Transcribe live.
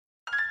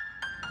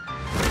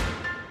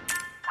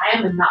I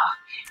am enough.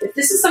 If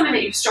this is something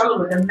that you've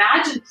struggled with,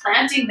 imagine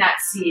planting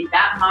that seed,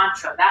 that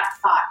mantra, that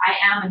thought, I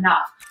am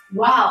enough,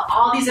 while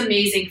all these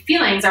amazing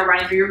feelings are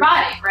running through your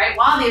body, right?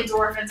 While the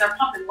endorphins are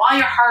pumping, while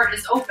your heart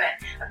is open.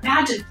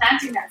 Imagine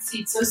planting that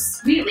seed so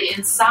sweetly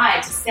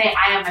inside to say,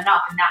 I am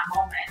enough in that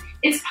moment.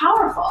 It's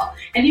powerful.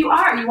 And you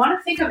want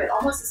to think of it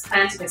almost as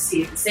planting a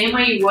seed, the same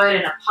way you would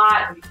in a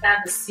pot when you plant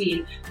the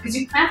seed, because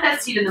you plant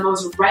that seed in the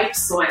most ripe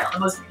soil, the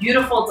most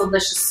beautiful,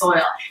 delicious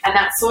soil. And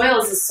that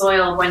soil is the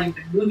soil of when you've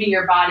been moving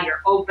your body,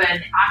 you're open,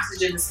 the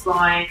oxygen is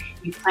flowing,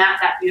 you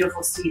plant that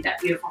beautiful seed, that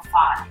beautiful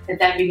thought that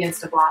then begins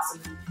to blossom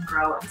and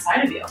grow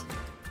inside of you.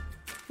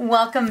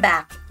 Welcome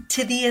back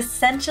to the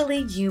Essentially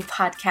You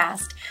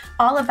podcast,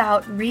 all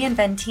about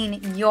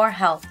reinventing your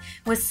health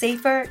with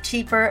safer,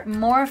 cheaper,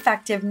 more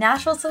effective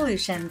natural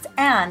solutions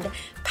and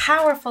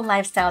powerful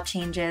lifestyle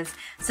changes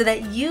so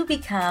that you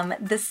become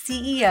the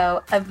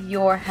CEO of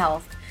your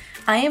health.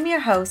 I am your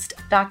host,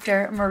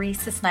 Dr.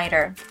 Marisa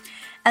Snyder.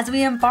 As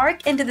we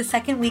embark into the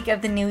second week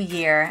of the new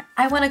year,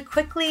 I want to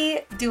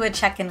quickly do a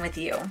check-in with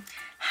you.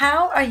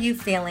 How are you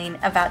feeling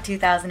about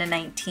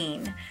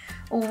 2019?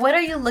 What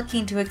are you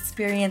looking to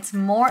experience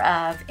more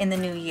of in the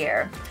new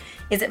year?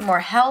 Is it more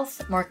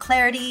health, more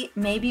clarity,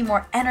 maybe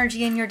more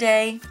energy in your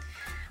day?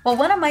 Well,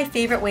 one of my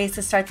favorite ways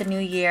to start the new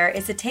year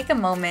is to take a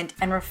moment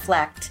and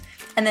reflect,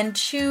 and then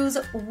choose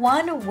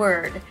one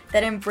word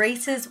that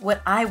embraces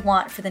what I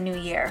want for the new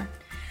year.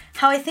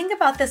 How I think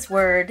about this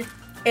word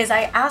is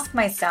I ask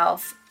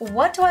myself,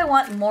 what do I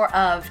want more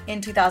of in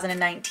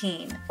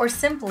 2019? Or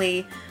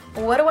simply,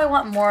 what do I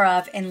want more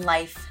of in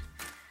life?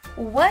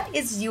 What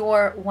is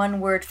your one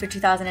word for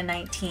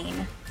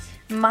 2019?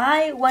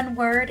 My one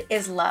word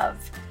is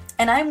love,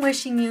 and I'm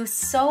wishing you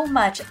so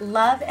much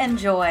love and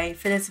joy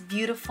for this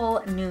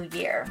beautiful new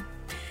year.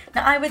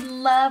 Now, I would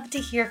love to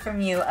hear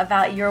from you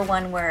about your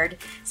one word,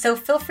 so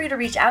feel free to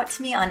reach out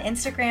to me on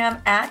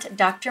Instagram at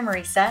Dr.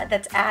 Marisa,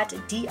 that's at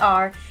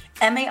DrMariza,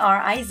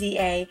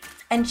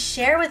 and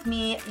share with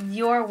me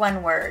your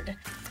one word.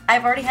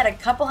 I've already had a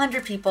couple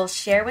hundred people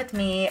share with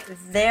me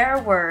their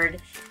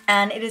word,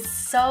 and it is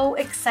so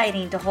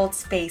exciting to hold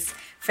space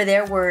for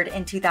their word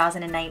in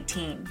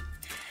 2019.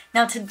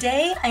 Now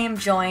today I am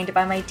joined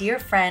by my dear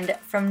friend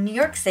from New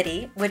York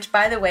City, which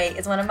by the way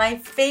is one of my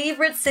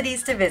favorite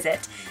cities to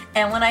visit.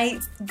 And when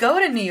I go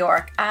to New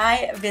York,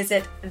 I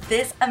visit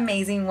this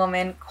amazing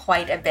woman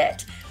quite a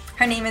bit.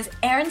 Her name is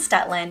Erin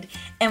Stutland,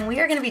 and we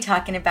are going to be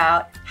talking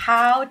about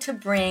how to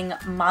bring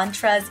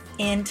mantras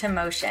into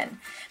motion.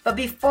 But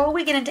before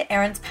we get into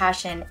Erin's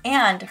passion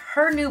and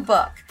her new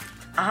book,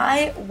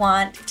 I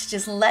want to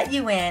just let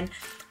you in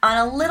on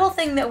a little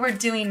thing that we're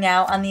doing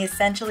now on the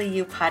Essentially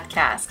You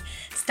podcast.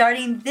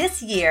 Starting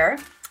this year,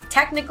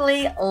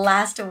 technically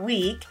last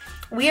week,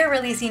 we are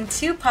releasing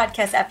 2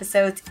 podcast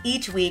episodes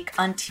each week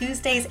on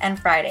Tuesdays and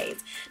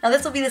Fridays. Now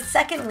this will be the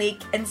second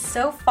week, and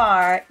so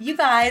far you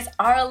guys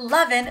are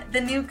loving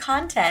the new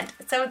content.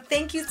 So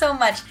thank you so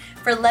much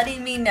for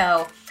letting me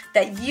know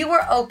that you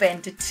are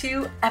open to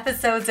 2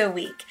 episodes a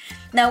week.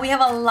 Now we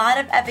have a lot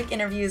of epic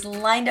interviews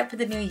lined up for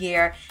the new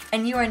year,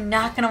 and you are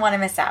not going to want to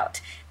miss out.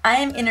 I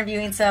am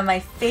interviewing some of my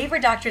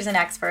favorite doctors and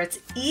experts,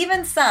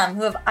 even some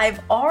who I've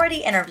already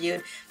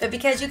interviewed, but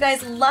because you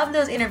guys love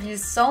those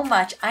interviews so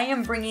much, I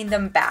am bringing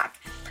them back.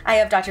 I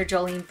have Dr.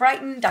 Jolene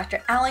Brighton,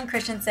 Dr. Alan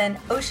Christensen,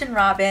 Ocean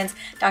Robbins,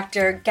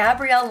 Dr.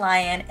 Gabrielle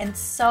Lyon, and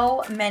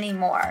so many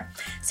more.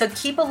 So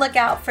keep a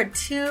lookout for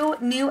 2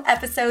 new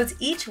episodes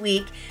each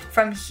week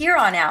from here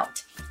on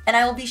out. And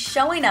I will be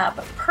showing up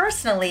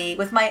personally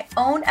with my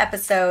own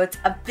episodes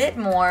a bit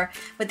more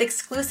with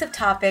exclusive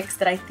topics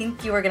that I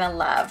think you are going to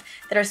love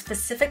that are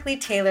specifically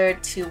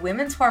tailored to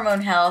women's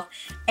hormone health.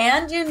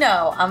 And you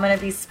know I'm going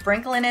to be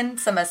sprinkling in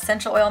some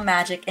essential oil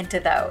magic into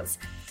those.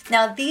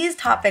 Now, these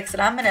topics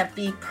that I'm going to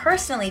be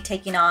personally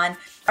taking on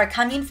are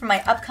coming from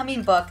my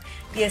upcoming book,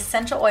 The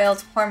Essential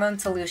Oils Hormone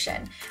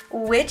Solution,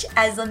 which,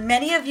 as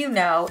many of you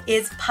know,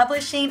 is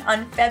publishing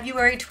on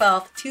February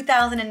 12th,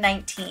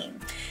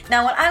 2019.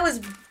 Now, when I was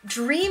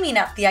dreaming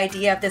up the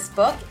idea of this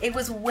book, it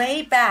was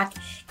way back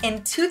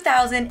in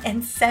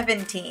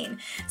 2017.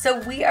 So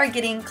we are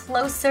getting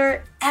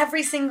closer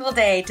every single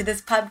day to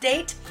this pub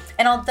date.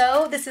 And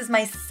although this is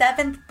my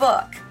 7th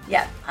book,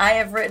 I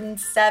have written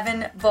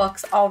 7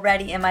 books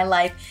already in my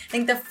life. I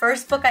think the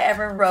first book I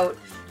ever wrote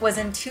was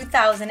in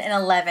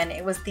 2011.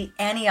 It was The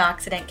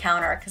Antioxidant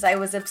Counter, because I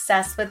was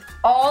obsessed with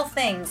all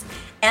things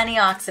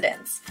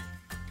antioxidants.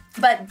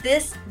 But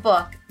this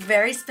book,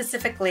 very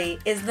specifically,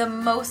 is the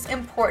most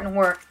important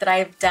work that I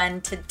have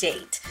done to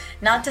date.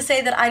 Not to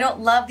say that I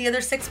don't love the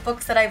other 6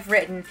 books that I've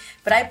written,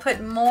 but I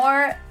put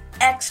more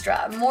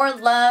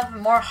love,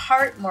 more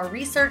heart, more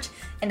research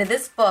into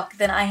this book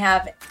than I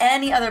have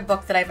any other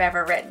book that I've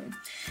ever written.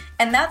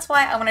 And that's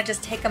why I want to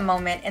just take a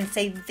moment and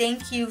say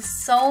thank you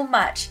so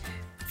much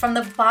from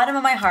the bottom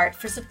of my heart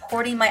for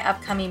supporting my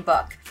upcoming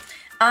book.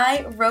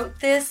 I wrote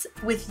this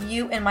with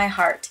you in my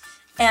heart,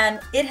 and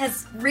it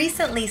has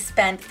recently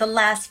spent the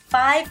last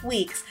 5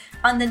 weeks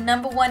on the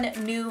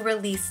 #1 new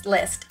release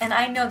list. And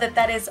I know that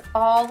that is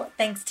all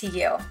thanks to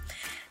you.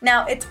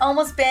 Now, it's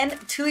almost been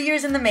 2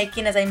 years in the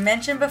making, as I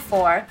mentioned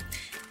before.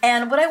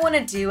 And what I want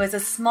to do as a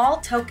small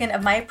token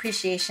of my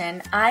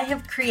appreciation, I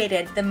have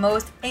created the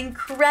most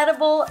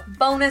incredible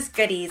bonus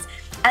goodies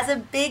as a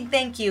big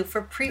thank you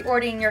for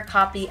pre-ordering your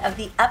copy of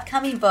the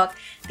upcoming book,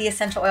 The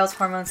Essential Oils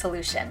Hormone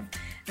Solution.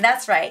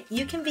 That's right,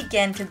 you can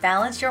begin to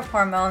balance your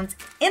hormones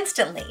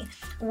instantly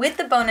with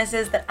the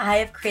bonuses that I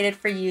have created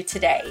for you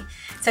today.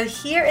 So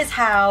here is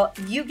how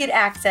you get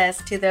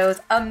access to those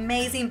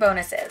amazing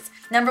bonuses.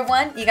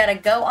 #1, you gotta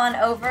go on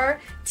over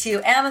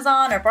to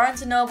Amazon or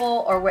Barnes &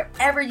 Noble or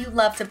wherever you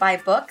love to buy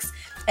books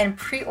and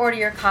pre-order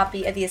your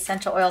copy of the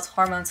Essential Oils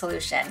Hormone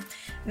Solution.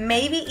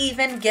 Maybe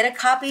even get a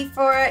copy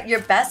for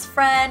your best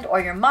friend or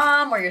your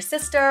mom or your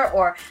sister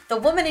or the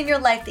woman in your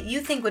life that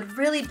you think would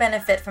really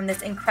benefit from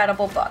this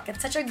incredible book.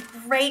 It's such a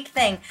great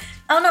thing.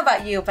 I don't know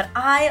about you, but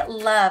I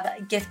love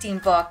gifting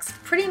books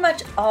pretty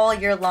much all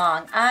year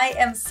long. I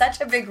am such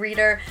a big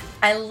reader.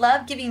 I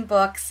love giving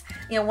books.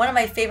 One of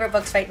my favorite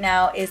books right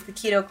now is The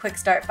Keto Quick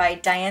Start by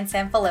Diane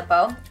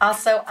Sanfilippo.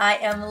 Also, I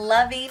am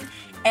loving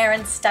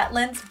Aaron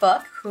Stutland's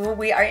book, who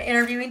we are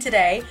interviewing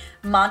today,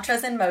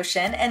 Mantras in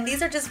Motion. And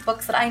these are just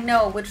books that I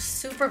know would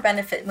super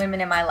benefit women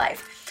in my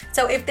life.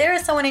 So if there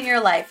is someone in your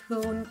life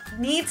who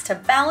needs to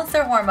balance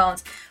their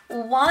hormones,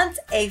 wants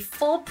a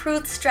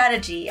foolproof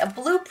strategy, a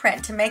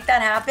blueprint to make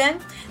that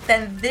happen,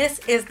 then this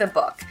is the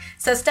book.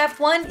 So step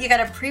 1, you got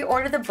to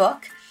pre-order the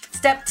book.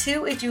 Step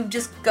 2 is you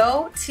just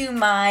go to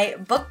my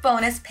book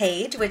bonus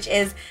page, which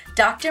is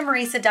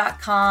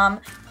drmariza.com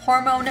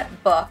hormone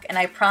book, and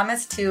I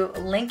promise to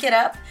link it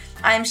up.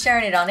 I'm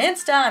sharing it on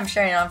Insta, I'm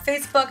sharing it on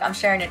Facebook, I'm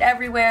sharing it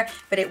everywhere,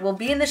 but it will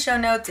be in the show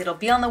notes, it'll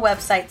be on the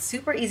website,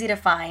 super easy to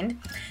find.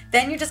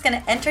 Then you're just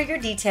going to enter your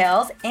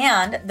details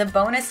and the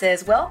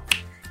bonuses will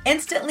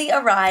instantly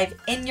arrive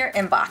in your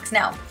inbox.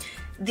 Now,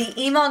 the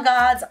email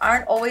gods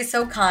aren't always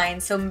so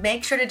kind, so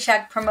make sure to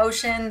check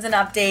promotions and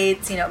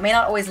updates. It may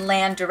not always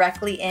land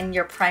directly in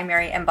your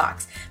primary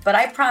inbox. But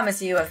I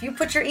promise you, if you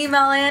put your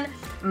email in,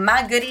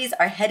 my goodies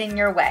are heading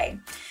your way.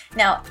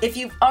 Now, if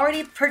you've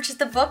already purchased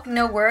the book,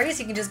 no worries.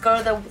 You can just go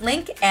to the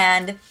link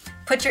and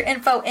put your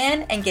info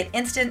in and get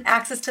instant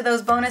access to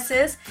those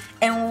bonuses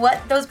and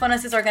what those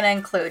bonuses are going to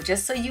include,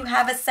 just so you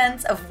have a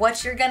sense of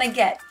what you're going to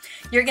get.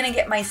 You're going to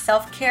get my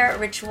self-care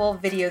ritual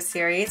video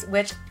series,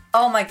 which,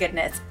 oh my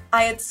goodness,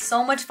 I had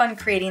so much fun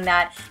creating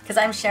that because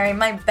I'm sharing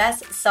my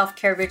best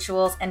self-care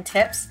rituals and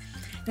tips.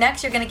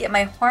 Next, you're going to get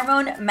my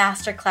Hormone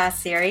Masterclass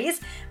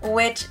series,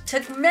 which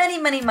took many,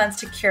 many months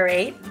to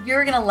curate.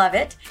 You're going to love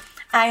it.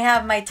 I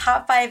have my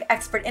top 5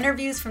 expert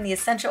interviews from the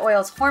Essential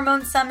Oils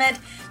Hormone Summit.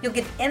 You'll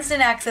get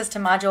instant access to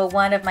Module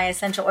 1 of my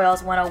Essential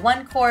Oils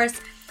 101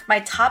 course, my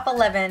top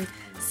 11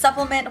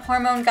 supplement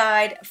hormone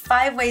guide,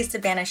 5 ways to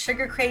banish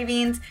sugar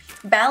cravings,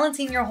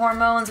 balancing your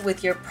hormones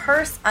with your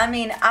purse.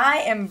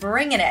 I am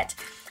bringing it.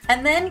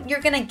 And then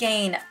you're going to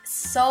gain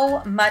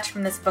so much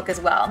from this book as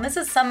well. And this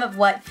is some of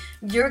what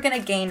you're going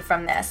to gain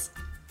from this.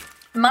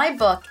 My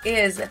book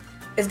is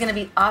going to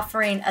be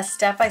offering a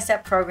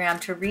step-by-step program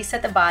to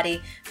reset the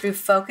body through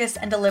focused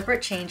and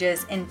deliberate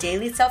changes in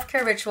daily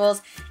self-care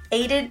rituals,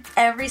 aided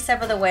every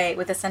step of the way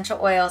with essential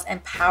oils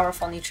and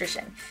powerful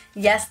nutrition.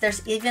 Yes,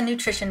 there's even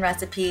nutrition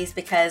recipes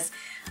because,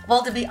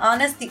 well, to be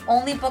honest, the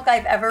only book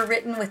I've ever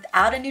written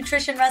without a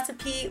nutrition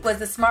recipe was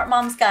The Smart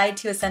Mom's Guide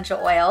to Essential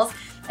Oils.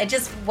 It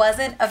just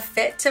wasn't a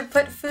fit to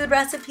put food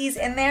recipes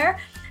in there.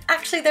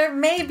 Actually, there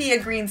may be a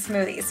green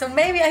smoothie, so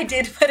maybe I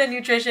did put a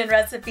nutrition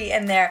recipe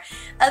in there.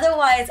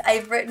 Otherwise,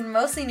 I've written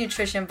mostly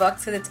nutrition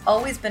books because it's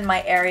always been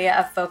my area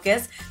of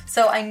focus.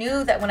 So I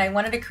knew that when I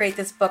wanted to create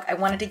this book, I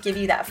wanted to give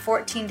you that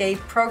 14-day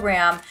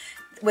program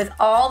with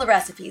all the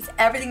recipes,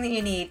 everything that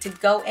you need to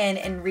go in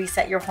and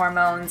reset your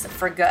hormones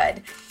for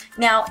good.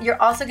 Now,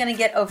 you're also going to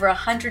get over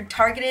 100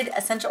 targeted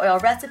essential oil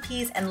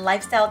recipes and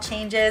lifestyle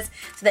changes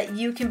so that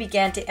you can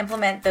begin to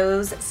implement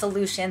those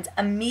solutions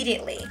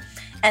immediately.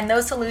 And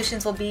those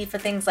solutions will be for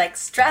things like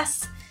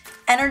stress,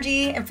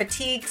 energy and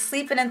fatigue,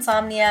 sleep and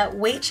insomnia,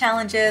 weight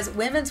challenges,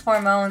 women's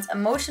hormones,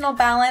 emotional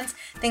balance,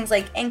 things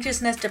like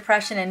anxiousness,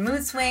 depression, and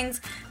mood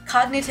swings,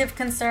 cognitive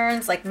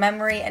concerns like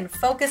memory and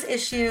focus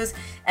issues,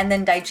 and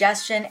then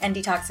digestion and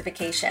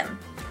detoxification.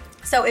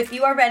 So if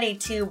you are ready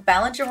to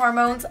balance your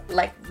hormones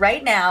like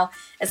right now,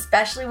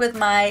 especially with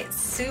my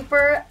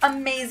super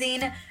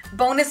amazing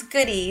bonus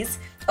goodies,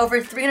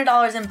 over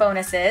 $300 in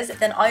bonuses,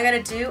 then all you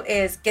gotta do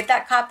is get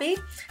that copy,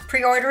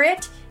 pre-order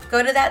it,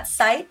 go to that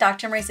site,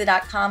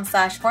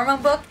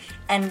 drmariza.com/hormonebook,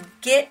 and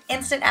get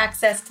instant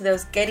access to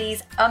those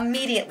goodies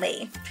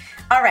immediately.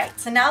 All right,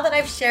 so now that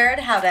I've shared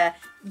how to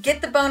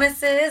get the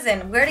bonuses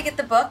and where to get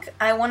the book,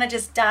 I wanna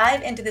just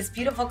dive into this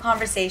beautiful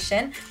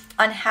conversation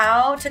on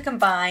how to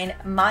combine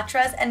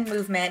mantras and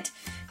movement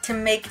to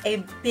make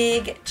a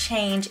big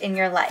change in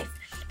your life.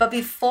 But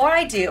before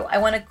I do, I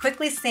want to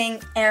quickly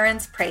sing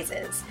Erin's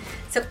praises.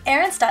 So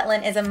Erin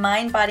Stutland is a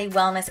mind, body,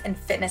 wellness, and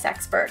fitness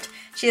expert.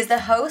 She is the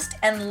host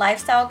and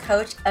lifestyle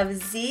coach of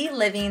Z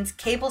Living's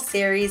cable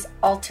series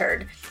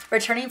Altered,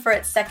 returning for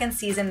its second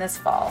season this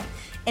fall.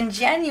 In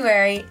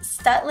January,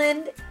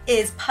 Stutland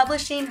is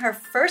publishing her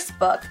first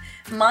book,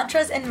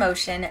 Mantras in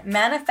Motion,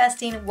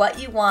 Manifesting What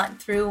You Want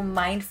Through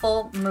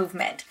Mindful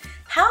Movement.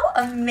 How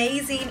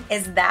amazing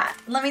is that?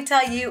 Let me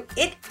tell you,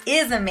 it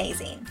is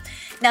amazing.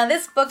 Now,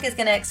 this book is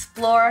going to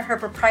explore her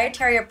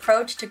proprietary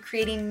approach to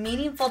creating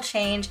meaningful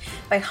change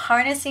by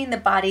harnessing the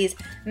body's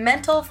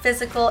mental,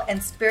 physical,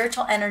 and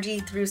spiritual energy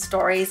through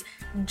stories,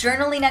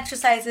 journaling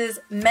exercises,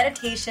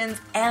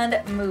 meditations,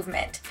 and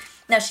movement.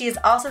 Now, she is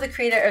also the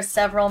creator of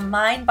several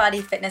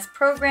mind-body fitness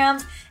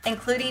programs,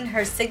 including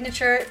her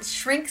signature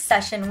Shrink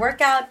Session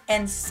workout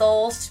and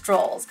Soul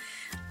Strolls.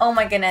 Oh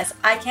my goodness,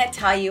 I can't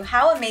tell you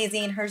how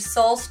amazing her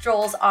Soul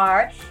Strolls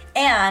are,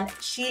 and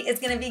she is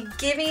going to be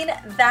giving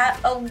that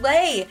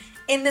away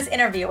in this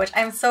interview, which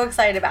I'm so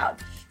excited about.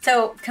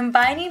 So,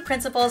 combining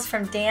principles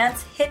from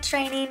dance, HIIT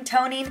training,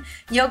 toning,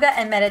 yoga,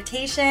 and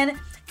meditation,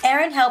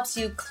 Erin helps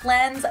you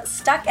cleanse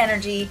stuck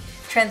energy,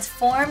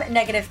 transform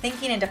negative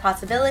thinking into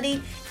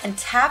possibility, and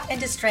tap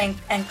into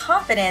strength and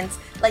confidence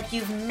like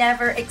you've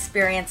never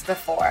experienced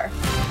before.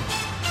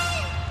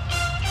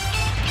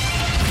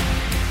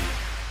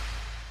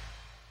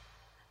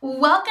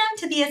 Welcome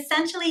to the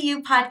Essentially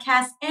You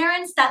podcast.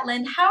 Erin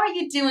Stutland, how are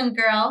you doing,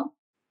 girl?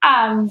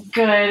 I'm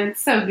good.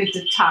 It's so good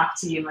to talk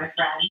to you, my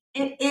friend.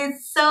 It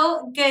is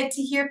so good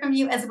to hear from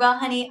you as well,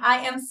 honey.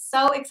 I am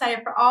so excited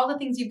for all the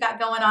things you've got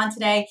going on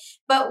today.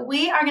 But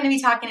we are going to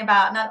be talking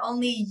about not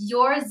only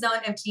your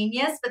zone of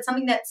genius, but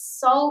something that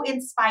so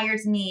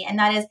inspires me, and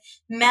that is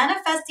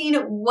manifesting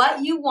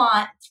what you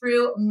want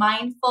through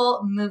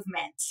mindful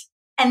movement.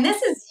 And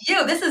this is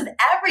you. This is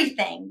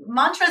everything.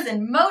 Mantras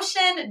in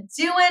motion,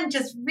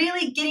 just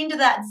really getting to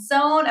that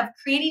zone of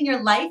creating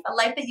your life, a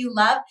life that you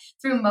love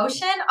through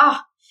motion.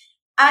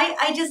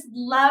 I just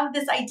love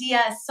this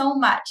idea so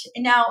much.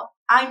 Now,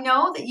 I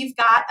know that you've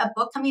got a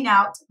book coming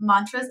out,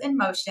 Mantras in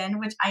Motion,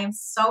 which I am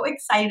so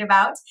excited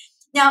about.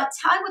 Now,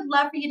 I would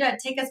love for you to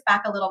take us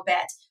back a little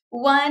bit.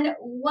 One,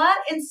 what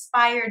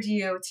inspired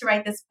you to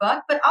write this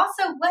book, but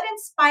also what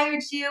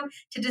inspired you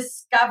to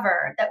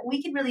discover that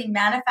we can really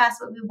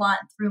manifest what we want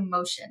through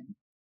motion?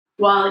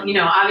 Well,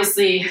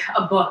 obviously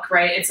a book,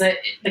 right?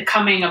 The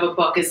coming of a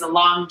book is a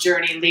long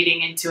journey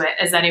leading into it.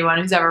 As anyone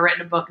who's ever written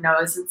a book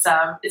knows, it's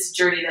a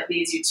journey that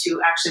leads you to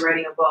actually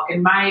writing a book.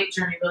 And my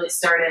journey really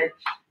started,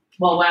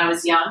 when I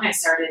was young. I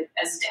started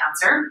as a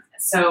dancer.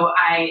 So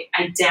I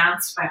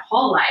danced my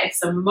whole life.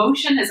 So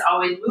movement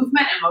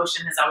and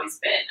motion has always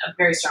been a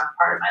very strong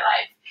part of my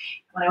life.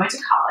 When I went to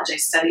college, I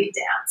studied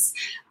dance.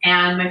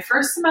 And my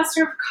first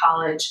semester of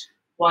college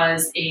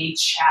was a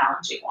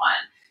challenging one.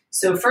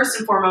 So first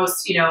and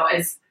foremost,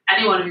 as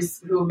anyone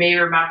who may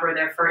remember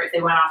if they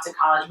went off to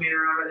college, may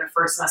remember their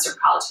first semester of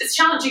college, it's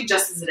challenging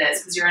just as it is,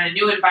 because you're in a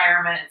new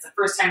environment. It's the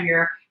first time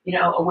you're,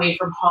 away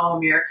from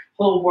home. Your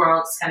whole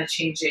world's kind of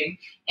changing.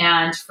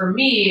 And for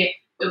me,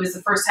 it was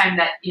the first time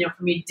that,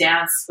 for me,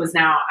 dance I was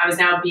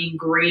now being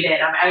graded.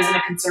 I was in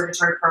a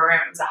conservatory program.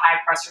 It was a high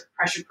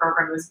pressure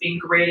program. It was being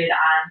graded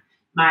on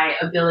my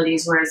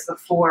abilities, whereas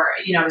before,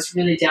 I was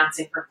really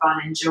dancing for fun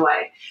and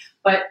joy.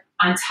 But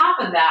on top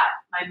of that,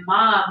 my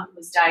mom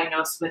was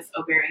diagnosed with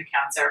ovarian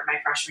cancer my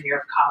freshman year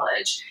of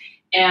college.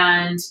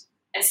 And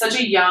as such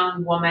a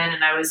young woman,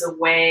 and I was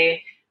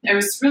away, it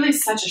was really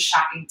such a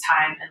shocking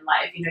time in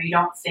life. You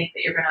don't think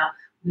that you're going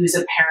to lose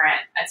a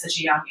parent at such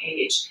a young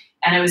age.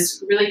 And I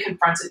was really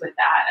confronted with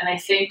that. And I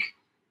think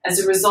as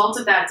a result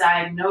of that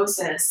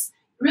diagnosis,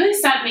 it really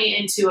sent me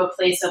into a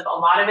place of a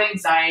lot of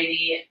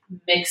anxiety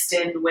mixed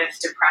in with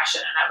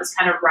depression. And I was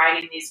kind of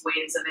riding these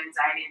waves of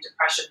anxiety and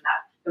depression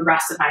the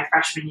rest of my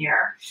freshman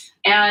year.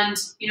 And,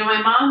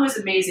 my mom was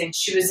amazing.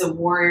 She was a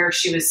warrior.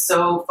 She was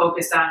so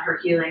focused on her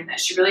healing that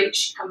she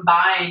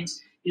combined,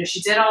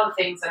 she did all the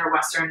things that our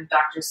Western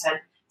doctors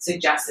had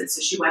suggested.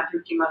 So she went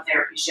through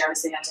chemotherapy. She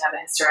obviously had to have a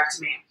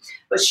hysterectomy,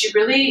 but she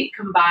really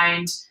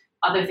combined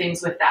other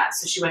things with that.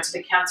 So she went to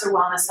the Cancer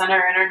Wellness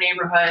Center in her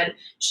neighborhood.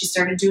 She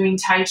started doing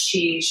Tai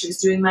Chi. She was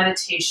doing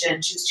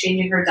meditation. She was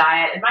changing her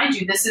diet. And mind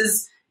you, this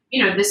is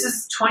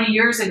 20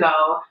 years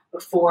ago,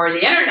 before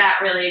the internet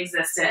really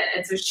existed.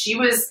 And so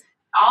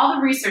all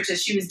the research that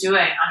she was doing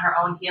on her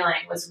own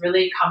healing was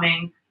really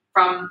coming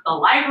from the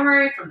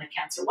library, from the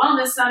Cancer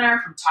Wellness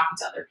Center, from talking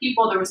to other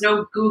people. There was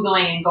no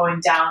Googling and going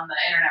down the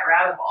internet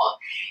rabbit hole.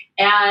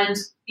 And,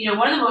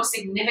 one of the most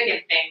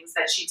significant things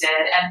that she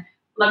did, and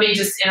let me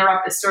just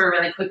interrupt the story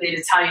really quickly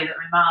to tell you that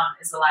my mom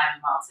is alive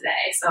and well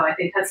today. So I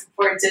think that's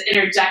important to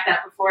interject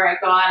that before I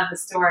go on in the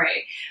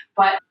story.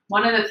 But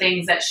one of the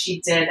things that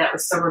she did that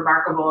was so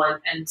remarkable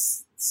and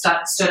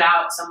stood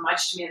out so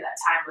much to me at that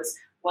time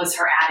was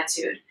her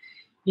attitude.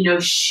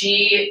 Here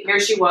she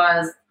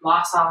was,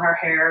 lost all her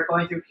hair,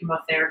 going through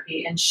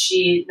chemotherapy, and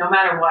she, no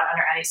matter what,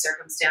 under any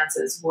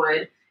circumstances,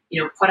 would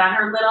put on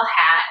her little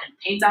hat and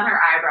paint on her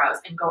eyebrows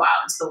and go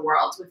out into the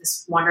world with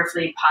this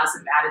wonderfully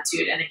positive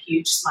attitude and a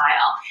huge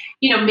smile.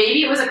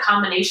 Maybe it was a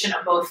combination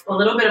of both a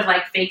little bit of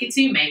like fake it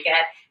till you make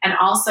it, and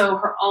also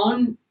her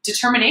own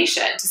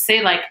determination to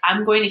say like,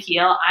 I'm going to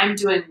heal, I'm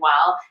doing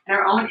well, and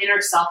her own inner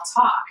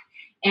self-talk.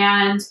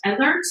 And I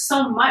learned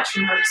so much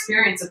from her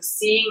experience of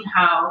seeing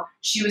how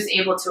she was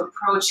able to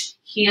approach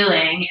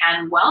healing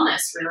and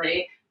wellness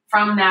really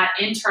from that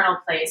internal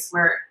place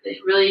where it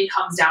really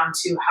comes down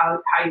to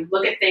how you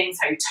look at things,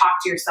 how you talk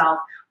to yourself,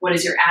 what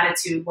is your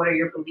attitude, what are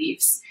your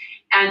beliefs.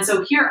 And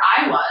so here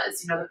I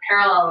was, the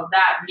parallel of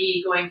that,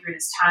 me going through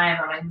this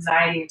time of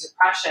anxiety and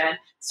depression,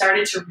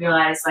 started to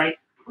realize like,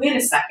 wait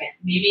a second,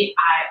 maybe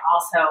I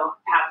also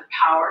have the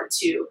power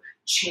to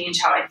change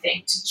how I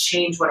think, to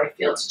change what I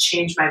feel, to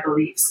change my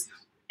beliefs.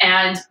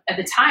 And at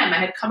the time, I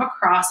had come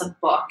across a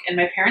book in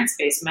my parents'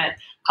 basement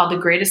called The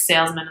Greatest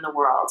Salesman in the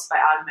World by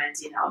Og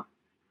Mandino.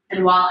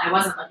 And while I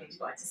wasn't looking to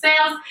go into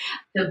sales,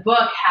 the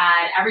book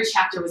had every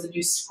chapter was a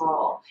new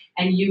scroll.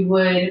 And you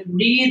would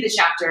read the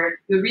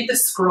chapter, you would read the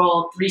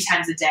scroll 3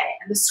 times a day.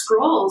 And the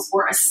scrolls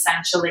were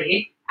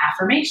essentially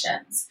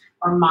affirmations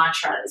or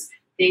mantras,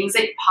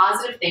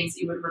 positive things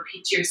that you would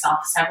repeat to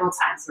yourself several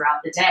times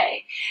throughout the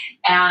day.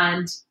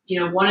 And,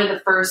 one of the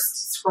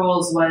first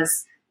scrolls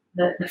was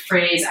the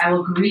phrase, I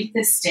will greet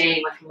this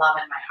day with love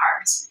in my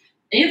heart.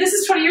 And this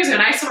is 20 years ago,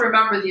 and I still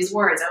remember these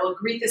words, I will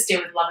greet this day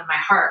with love in my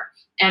heart.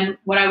 And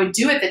what I would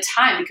do at the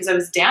time, because I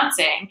was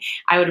dancing,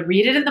 I would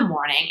read it in the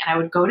morning, and I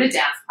would go to dance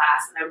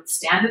class, and I would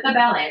stand at the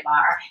ballet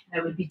bar,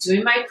 and I would be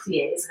doing my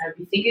pliés, and I would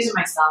be thinking to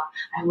myself,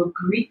 I will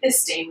greet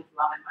this day with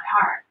love in my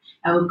heart.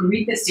 I will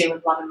greet this day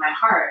with love in my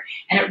heart.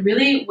 And it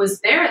really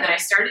was there that I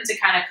started to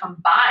kind of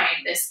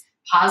combine this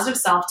positive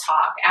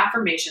self-talk,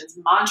 affirmations,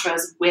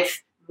 mantras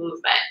with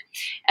movement.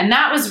 And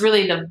that was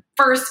really the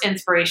first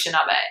inspiration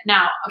of it.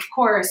 Now, of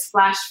course,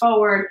 flash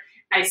forward,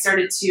 I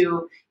started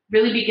to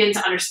really begin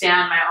to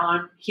understand my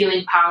own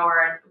healing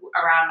power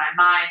around my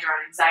mind,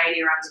 around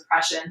anxiety, around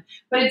depression.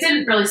 But it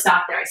didn't really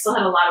stop there. I still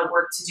had a lot of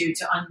work to do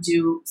to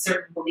undo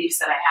certain beliefs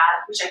that I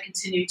had, which I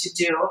continued to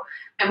do.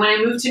 And when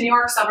I moved to New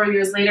York several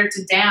years later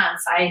to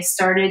dance, I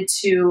started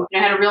to, I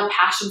had a real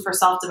passion for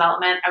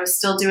self-development. I was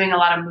still doing a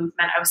lot of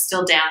movement. I was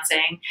still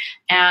dancing.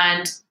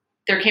 And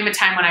there came a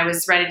time when I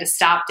was ready to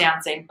stop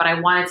dancing, but I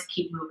wanted to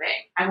keep moving.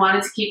 I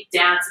wanted to keep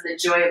dance and the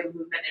joy of the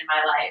movement in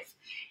my life.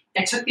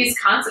 I took these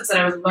concepts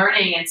that I was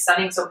learning and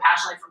studying so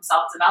passionately from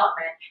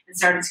self-development and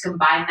started to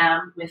combine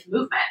them with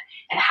movement.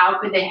 And how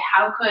could the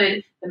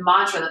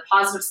mantra, the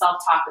positive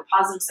self-talk, the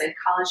positive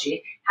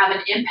psychology have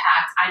an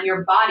impact on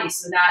your body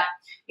so that,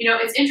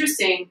 it's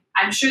interesting.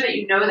 I'm sure that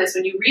you know this.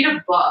 When you read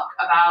a book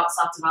about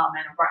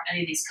self-development or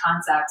any of these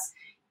concepts,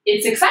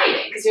 it's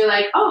exciting because you're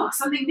like, oh,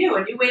 something new,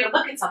 a new way to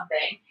look at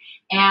something.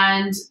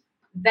 And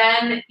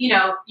then,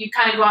 you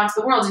kind of go out into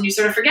the world and you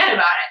sort of forget about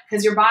it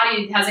because your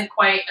body hasn't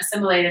quite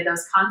assimilated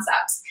those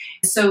concepts.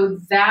 So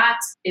that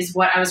is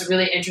what I was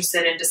really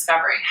interested in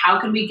discovering.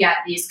 How can we get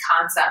these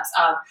concepts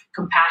of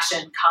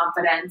compassion,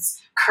 confidence,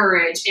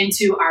 courage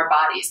into our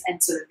bodies,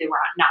 and so that they were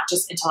not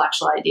just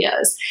intellectual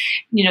ideas?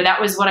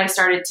 That was what I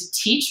started to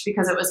teach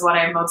because it was what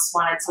I most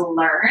wanted to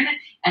learn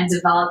and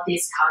develop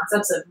these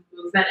concepts of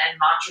movement and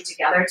mantra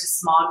together to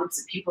small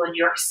groups of people in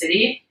New York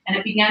City. And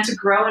it began to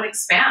grow and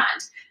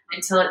expand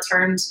until it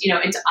turned,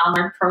 into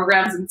online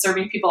programs and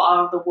serving people all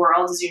over the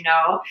world, as you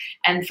know.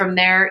 And from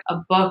there, a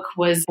book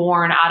was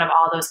born out of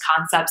all those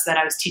concepts that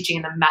I was teaching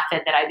and the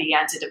method that I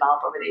began to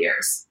develop over the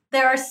years.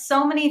 There are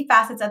so many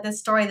facets of this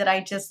story that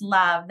I just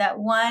love. That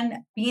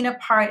one, being a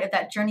part of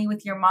that journey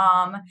with your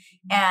mom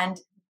and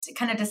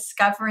kind of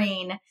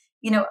discovering,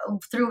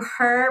 through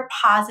her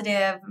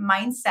positive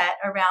mindset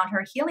around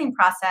her healing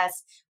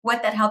process,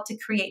 what that helped to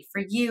create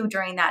for you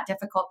during that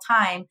difficult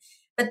time.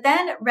 But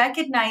then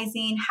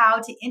recognizing how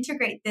to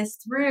integrate this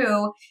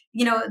through,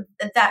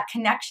 that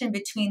connection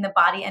between the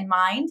body and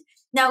mind.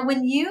 Now,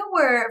 when you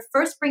were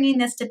first bringing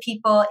this to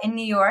people in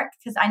New York,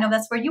 because I know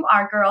that's where you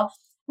are, girl,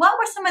 what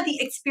were some of the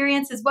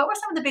experiences? What were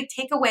some of the big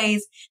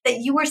takeaways that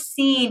you were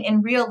seeing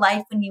in real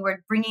life when you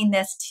were bringing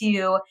this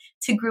to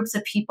groups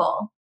of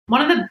people?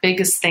 One of the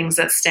biggest things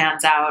that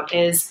stands out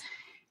is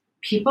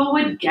people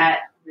would get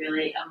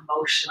really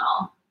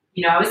emotional.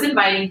 I was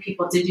inviting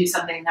people to do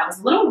something that was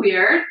a little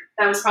weird,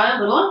 that was probably a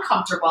little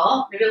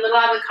uncomfortable, maybe a little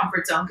out of the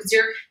comfort zone, because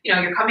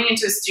you're coming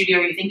into a studio,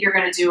 you think you're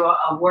going to do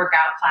a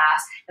workout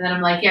class, and then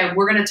I'm like, yeah,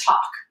 we're going to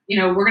talk.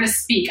 We're going to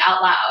speak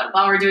out loud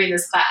while we're doing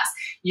this class.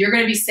 You're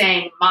going to be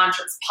saying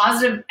mantras,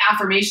 positive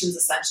affirmations,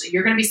 essentially.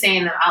 You're going to be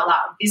saying them out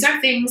loud. These are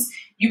things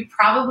you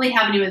probably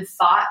haven't even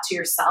thought to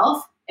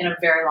yourself in a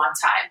very long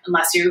time,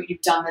 unless you've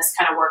done this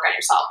kind of work on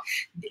yourself.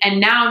 And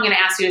now I'm going to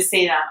ask you to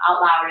say them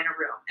out loud in a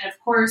room. And of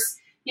course,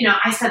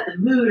 I set the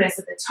mood, I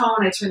set the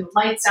tone, I turn the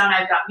lights down,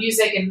 I've got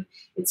music, and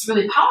it's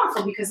really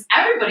powerful because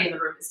everybody in the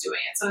room is doing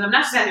it. So I'm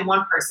not just having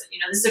one person,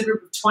 this is a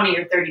group of 20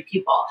 or 30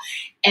 people.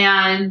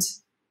 And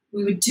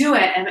we would do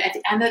it, and at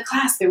the end of the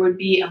class, there would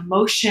be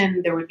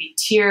emotion, there would be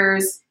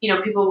tears,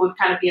 people would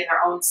kind of be in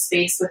their own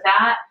space with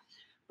that.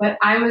 But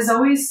I was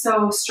always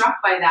so struck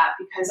by that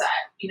because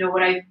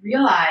what I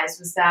realized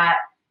was that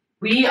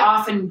we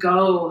often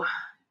go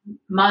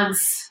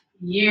months,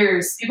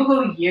 years, people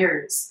go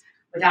years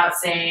without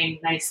saying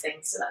nice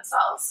things to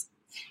themselves.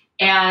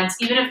 And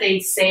even if they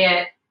say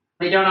it,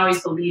 they don't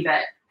always believe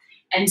it.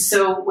 And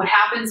so what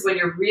happens when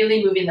you're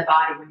really moving the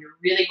body, when you're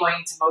really going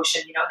into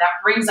motion, that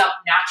brings up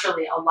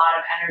naturally a lot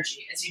of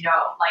energy, as you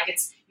know. Like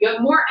you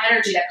have more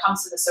energy that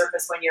comes to the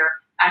surface when you're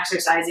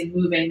exercising,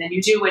 moving, than you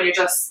do when you're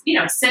just,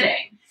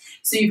 sitting.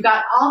 So you've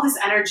got all this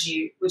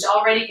energy, which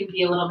already can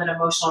be a little bit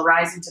emotional,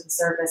 rising to the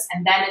surface.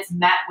 And then it's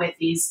met with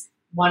these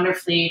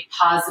wonderfully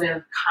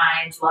positive,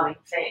 kind, loving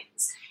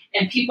things.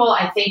 And people,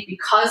 I think,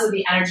 because of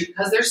the energy,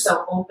 because they're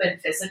so open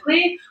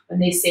physically, when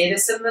they say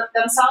this to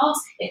themselves,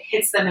 it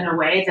hits them in a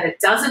way that it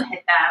doesn't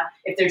hit them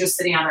if they're just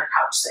sitting on their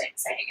couch saying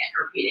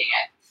it, repeating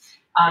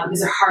it.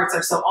 Because their hearts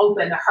are so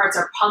open, their hearts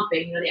are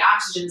pumping, the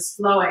oxygen is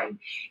flowing.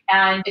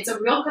 And it's a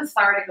real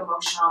cathartic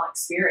emotional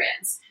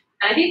experience.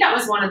 And I think that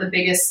was one of the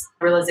biggest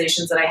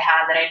realizations that I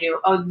had, that I knew,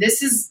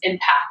 this is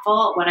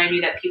impactful, when I knew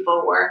that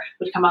people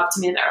would come up to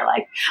me and they were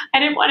like, I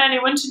didn't want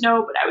anyone to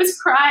know, but I was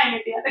crying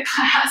at the end of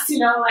class,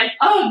 like,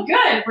 oh,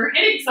 good, we're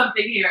hitting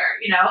something here,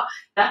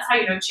 That's how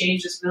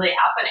change is really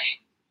happening.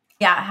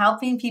 Yeah,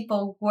 helping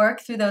people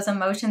work through those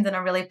emotions in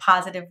a really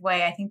positive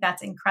way. I think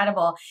that's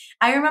incredible.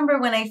 I remember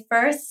when I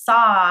first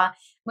saw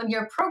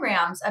your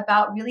programs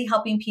about really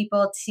helping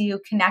people to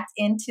connect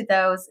into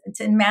those,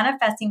 to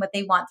manifesting what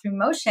they want through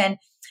motion,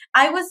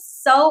 I was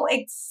so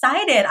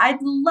excited. I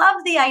love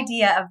the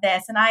idea of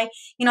this. And I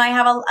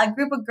have a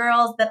group of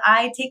girls that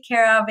I take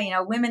care of,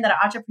 women that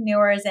are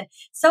entrepreneurs. And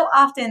so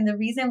often the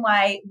reason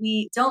why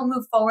we don't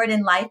move forward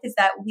in life is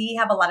that we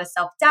have a lot of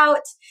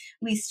self-doubt.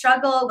 We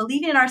struggle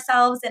believing in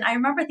ourselves. And I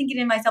remember thinking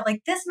to myself,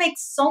 like, this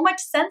makes so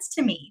much sense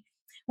to me.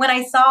 When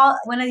I saw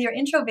one of your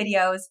intro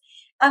videos,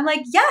 I'm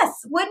like, yes,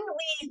 wouldn't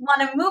we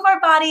want to move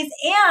our bodies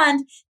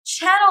and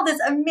channel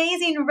this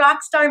amazing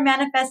rock star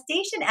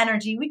manifestation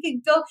energy? We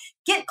could go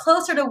get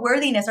closer to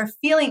worthiness or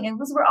feeling, and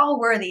because we're all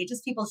worthy,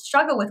 just people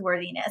struggle with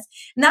worthiness.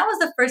 And that was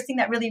the first thing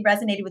that really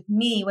resonated with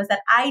me, was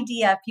that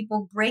idea of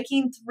people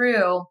breaking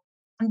through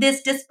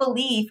this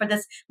disbelief or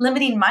this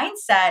limiting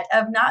mindset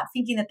of not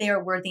thinking that they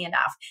are worthy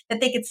enough,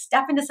 that they could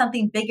step into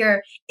something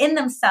bigger in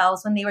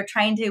themselves when they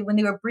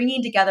were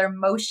bringing together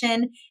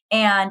motion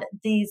and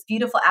these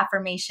beautiful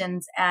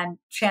affirmations and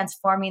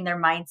transforming their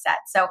mindset.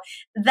 So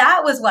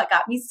that was what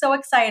got me so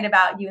excited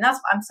about you. And that's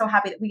why I'm so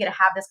happy that we get to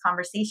have this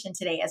conversation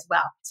today as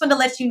well. Just wanted to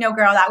let you know,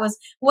 girl, that was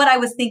what I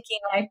was thinking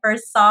when I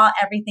first saw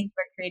everything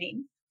we're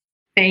creating.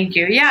 Thank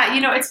you. Yeah,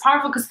 it's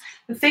powerful because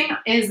the thing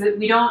is that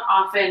we don't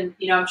often,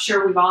 I'm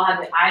sure we've all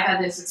had it. I've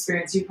had this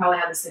experience. You probably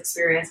had this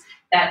experience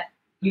that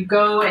you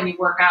go and you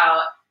work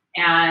out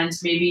and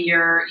maybe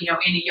you're,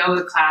 in a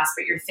yoga class,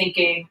 but you're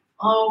thinking,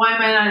 oh, why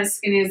am I not as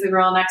skinny as the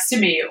girl next to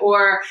me?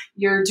 Or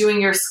you're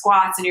doing your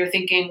squats and you're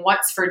thinking,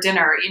 what's for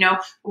dinner?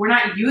 We're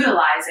not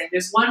utilizing.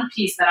 There's one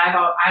piece that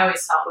I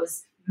always felt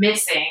was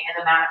missing in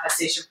the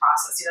manifestation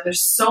process.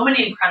 There's so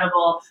many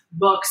incredible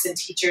books and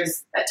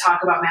teachers that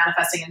talk about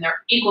manifesting, and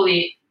they're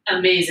equally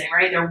amazing,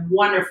 right? They're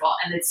wonderful,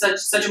 and it's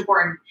such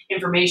important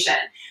information.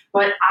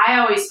 But I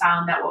always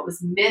found that what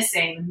was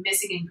missing, the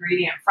missing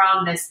ingredient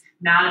from this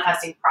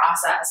manifesting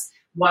process,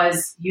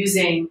 was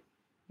using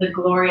the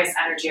glorious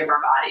energy of our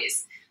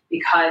bodies,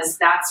 because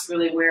that's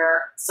really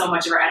where so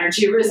much of our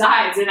energy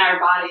resides, in our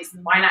bodies.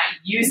 And why not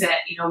use it?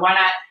 Why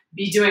not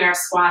be doing our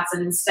squats?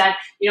 And instead,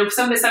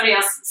 somebody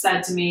else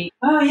said to me,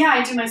 oh yeah,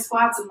 I do my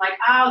squats. I'm like,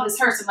 oh, this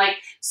hurts. I'm like,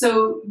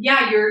 so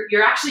yeah,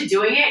 you're actually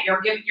doing it.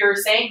 You're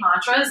saying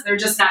mantras. They're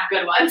just not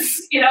good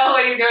ones, when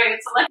you're doing it.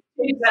 So let's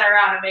change that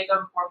around and make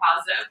them more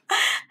positive.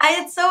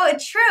 It's so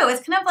true.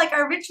 It's kind of like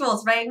our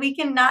rituals, right? We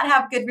cannot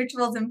have good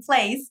rituals in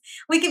place.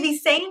 We can be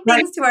saying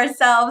things to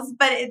ourselves,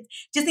 but it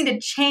just need to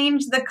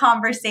change the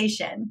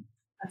conversation.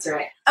 That's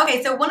right.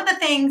 Okay, so one of the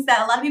things that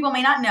a lot of people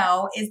may not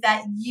know is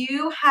that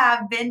you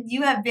have been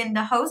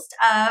the host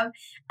of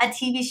a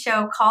TV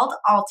show called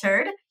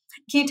Altered.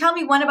 Can you tell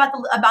me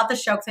about the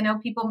show? Because I know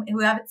people who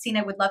haven't seen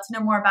it would love to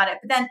know more about it.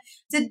 But then,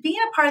 to being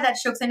a part of that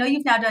show, because I know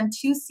you've now done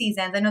 2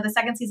 seasons. I know the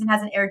second season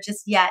hasn't aired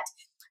just yet.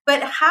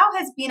 But how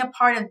has being a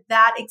part of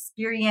that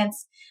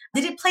experience,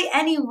 did it play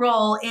any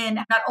role in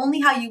not only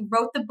how you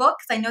wrote the book,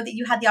 because I know that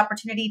you had the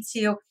opportunity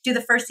to do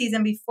the first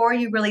season before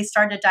you really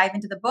started to dive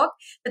into the book,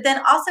 but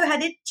then also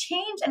had it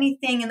changed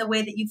anything in the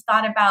way that you've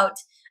thought about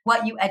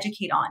what you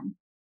educate on?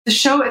 The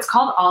show, it's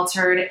called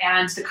Altered,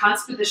 and the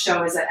concept of the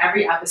show is that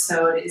every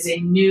episode is a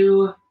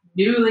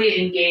newly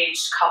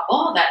engaged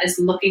couple that is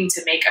looking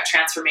to make a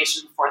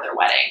transformation before their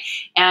wedding.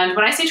 And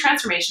when I say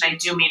transformation, I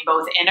do mean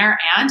both inner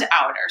and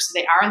outer. So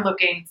they are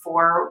looking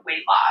for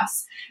weight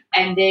loss,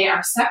 and they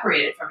are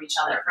separated from each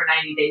other for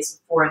 90 days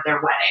before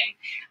their wedding,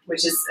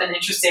 which is an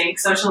interesting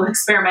social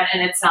experiment in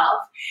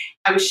itself.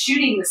 I was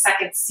shooting the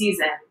second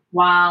season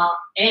while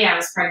A, I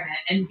was pregnant,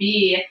 and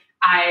B,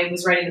 I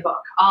was writing the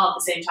book all at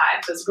the same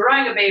time. So I was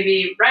growing a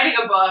baby, writing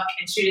a book,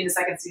 and shooting the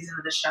second season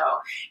of the show.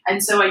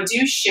 And so I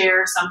do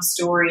share some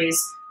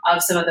stories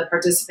of some of the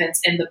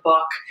participants in the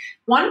book.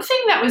 One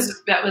thing that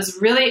was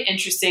really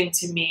interesting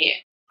to me,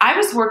 I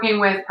was working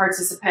with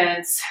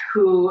participants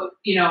who,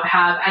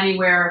 have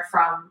anywhere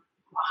from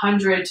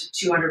 100 to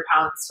 200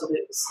 pounds to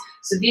lose.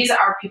 So these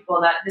are people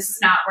that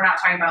we're not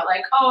talking about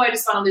like, oh, I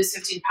just want to lose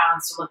 15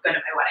 pounds to look good in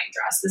my wedding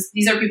dress.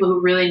 These are people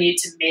who really need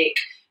to make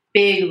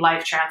big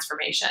life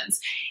transformations.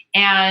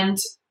 And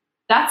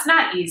that's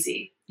not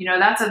easy.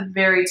 That's a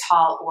very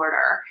tall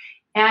order.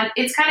 And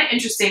it's kind of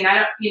interesting.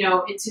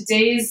 In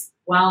today's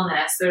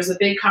wellness, there's a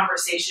big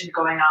conversation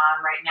going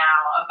on right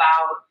now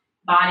about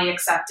body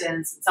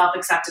acceptance and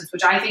self-acceptance,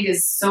 which I think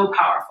is so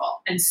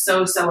powerful and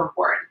so, so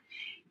important.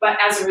 But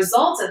as a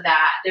result of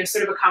that, there's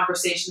sort of a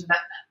conversation that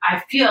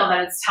I feel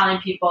that it's telling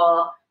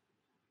people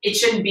it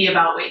shouldn't be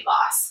about weight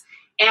loss.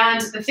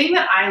 And the thing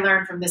that I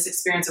learned from this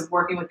experience of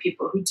working with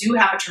people who do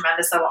have a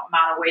tremendous amount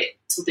of weight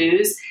to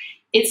lose,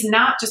 it's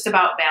not just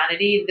about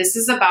vanity. This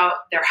is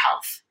about their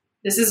health.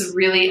 This is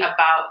really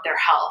about their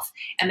health.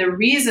 And the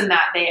reason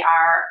that they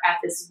are at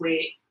this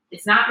weight,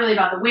 it's not really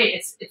about the weight.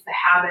 It's the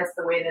habits,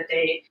 the way that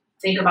they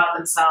think about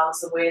themselves,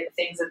 the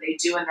things that they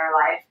do in their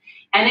life.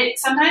 And it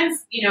sometimes,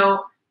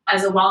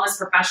 as a wellness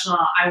professional,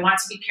 I want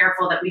to be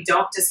careful that we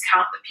don't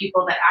discount the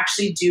people that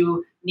actually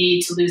do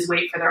need to lose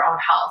weight for their own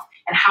health.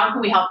 And how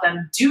can we help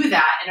them do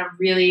that in a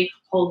really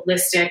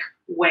holistic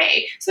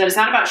way? So that it's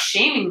not about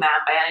shaming them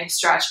by any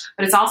stretch,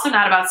 but it's also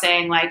not about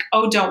saying like,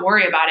 oh, don't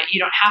worry about it. You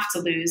don't have to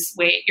lose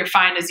weight. You're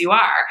fine as you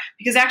are.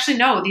 Because actually,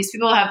 no, these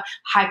people have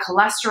high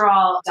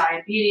cholesterol,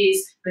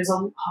 diabetes. There's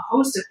a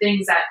host of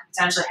things that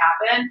potentially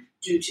happen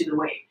due to the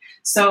weight.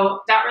 So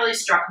that really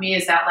struck me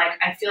is that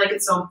I feel like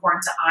it's so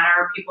important to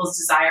honor people's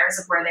desires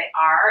of where they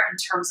are in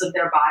terms of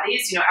their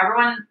bodies.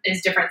 Everyone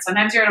is different.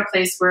 Sometimes you're at a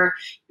place where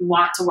you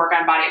want to work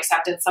on body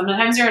acceptance.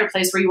 Sometimes you're at a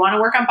place where you want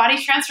to work on body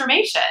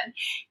transformation.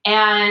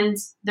 And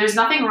there's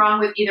nothing wrong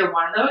with either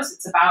one of those.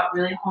 It's about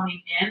really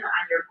honing in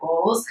on your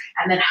goals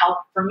and then help,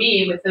 for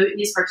me, with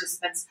these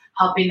participants,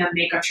 helping them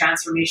make a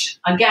transformation,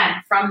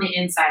 again, from the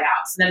inside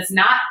out. So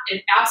that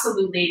it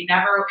absolutely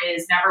never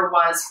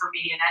was for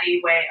me in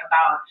any way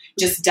about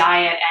just diet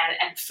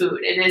and food.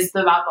 It is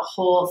about the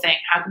whole thing.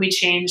 How can we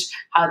change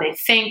how they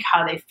think,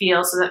 how they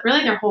feel, so that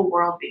really their whole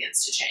world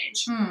begins to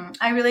change?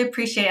 I really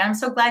appreciate it. I'm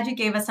so glad you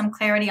gave us some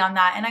clarity on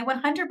that. And I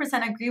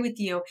 100% agree with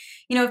you.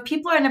 If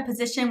people are in a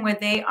position where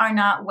they are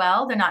not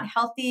well, they're not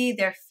healthy,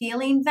 they're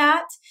feeling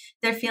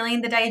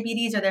the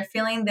diabetes, or they're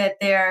feeling that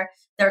their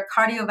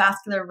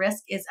cardiovascular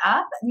risk is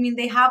up.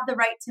 They have the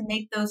right to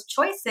make those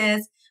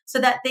choices so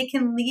that they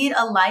can lead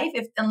a life,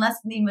 unless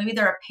maybe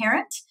they're a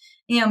parent,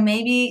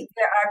 maybe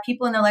there are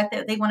people in their life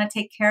that they want to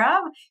take care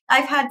of.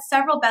 I've had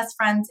several best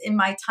friends in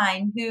my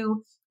time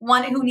who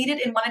needed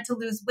and wanted to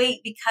lose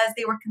weight because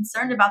they were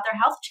concerned about their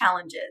health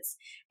challenges.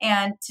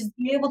 And to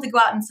be able to go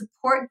out and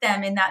support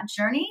them in that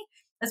journey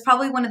is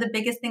probably one of the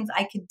biggest things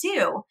I could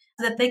do,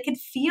 so that they could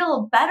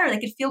feel better. They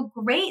could feel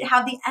great,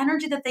 have the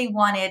energy that they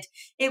wanted.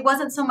 It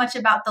wasn't so much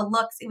about the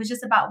looks. It was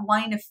just about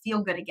wanting to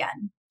feel good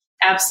again.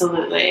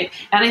 Absolutely.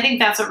 And I think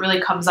that's what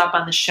really comes up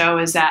on the show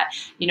is that,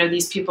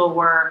 these people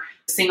were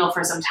single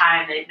for some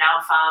time. They've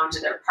now found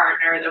their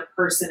partner, their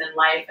person in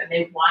life, and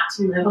they want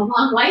to live a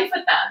long life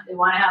with them. They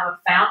want to have a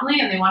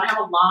family and they want to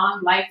have a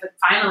long life, but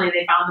finally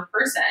they found the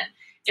person.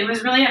 It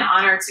was really an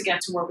honor to get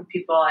to work with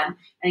people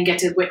and get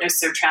to witness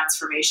their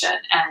transformation.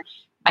 And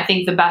I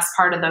think the best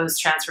part of those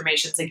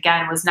transformations,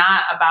 again, was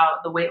not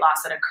about the weight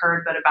loss that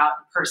occurred, but about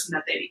the person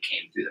that they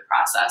became through the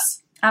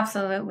process.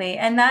 Absolutely.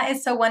 And that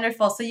is so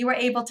wonderful. So you were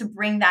able to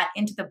bring that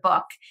into the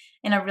book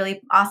in a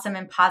really awesome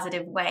and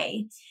positive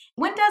way.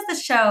 When does the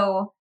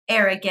show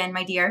air again,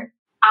 my dear?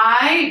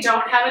 I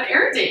don't have an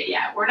air date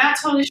yet. We're not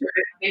totally sure.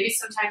 Maybe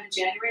sometime in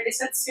January. They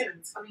said soon.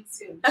 It's coming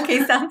soon.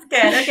 Okay, sounds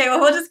good. Okay, well,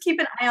 we'll just keep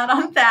an eye out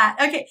on that.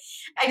 Okay,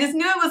 I just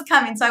knew it was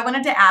coming, so I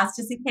wanted to ask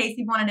just in case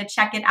you wanted to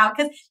check it out,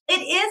 because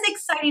it is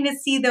exciting to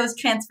see those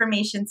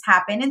transformations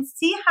happen and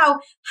see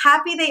how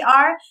happy they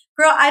are.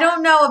 Girl, I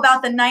don't know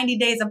about the 90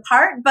 days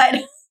apart,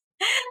 but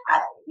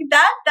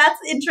that's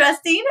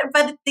interesting.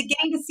 But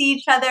getting to see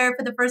each other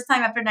for the first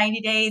time after 90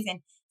 days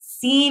and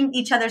seeing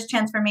each other's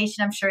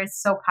transformation, I'm sure is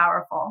so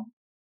powerful.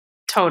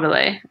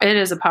 Totally. It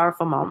is a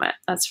powerful moment.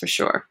 That's for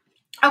sure.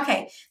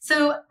 Okay.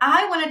 So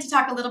I wanted to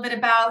talk a little bit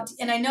about,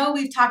 and I know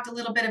we've talked a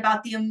little bit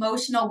about the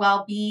emotional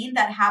well-being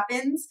that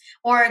happens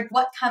or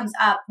what comes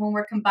up when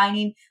we're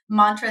combining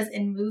mantras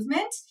and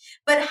movement,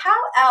 but how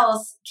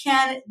else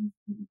can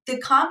the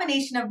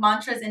combination of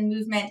mantras and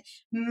movement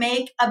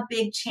make a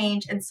big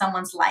change in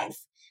someone's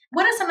life?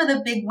 What are some of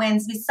the big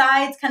wins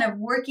besides kind of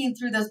working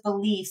through those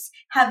beliefs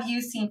have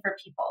you seen for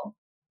people?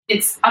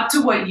 It's up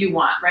to what you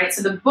want, right?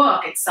 So the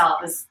book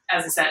itself is,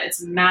 as I said,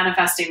 it's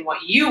manifesting what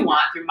you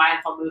want through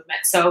mindful movement.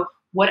 So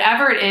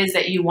whatever it is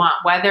that you want,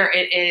 whether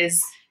it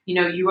is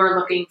you are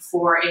looking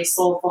for a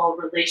soulful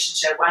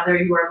relationship, whether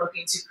you are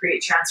looking to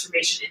create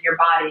transformation in your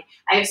body.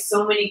 I have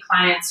so many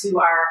clients who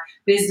are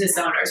business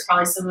owners,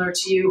 probably similar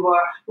to you,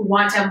 who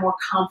want to have more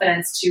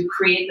confidence to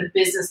create the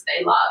business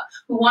they love,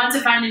 who want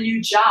to find a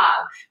new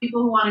job,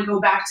 people who want to go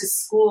back to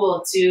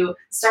school to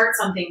start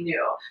something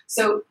new.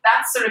 So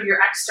that's sort of your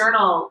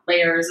external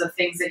layers of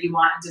things that you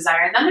want and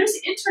desire. And then there's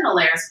the internal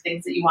layers of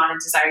things that you want and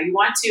desire. You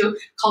want to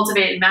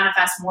cultivate and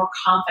manifest more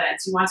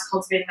confidence. You want to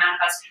cultivate and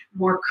manifest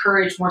more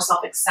courage, more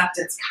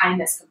self-acceptance,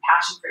 kindness,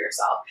 compassion for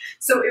yourself.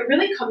 So it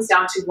really comes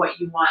down to what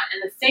you want.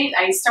 And the thing,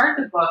 I start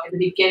the book at the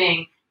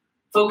beginning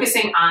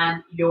focusing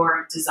on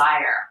your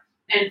desire.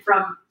 And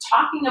from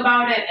talking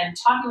about it and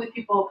talking with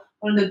people,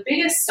 one of the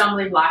biggest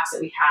stumbling blocks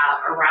that we have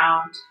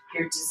around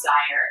your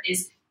desire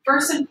is,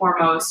 first and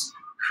foremost,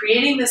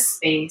 creating the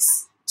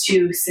space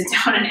to sit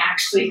down and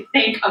actually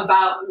think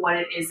about what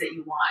it is that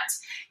you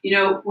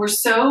want. We're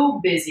so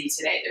busy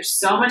today. There's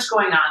so much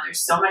going on.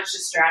 There's so much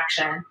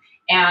distraction.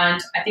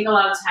 And I think a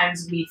lot of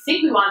times we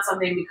think we want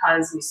something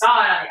because we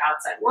saw it on the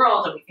outside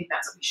world and we think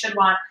that's what we should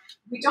want.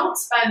 We don't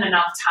spend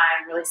enough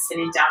time really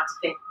sitting down to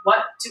think,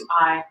 what do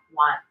I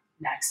want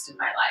next in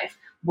my life?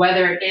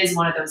 Whether it is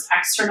one of those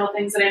external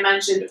things that I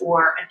mentioned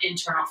or an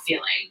internal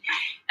feeling.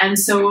 And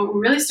so we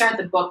really start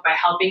the book by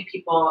helping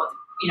people.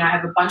 I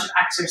have a bunch of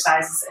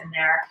exercises in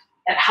there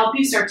that help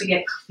you start to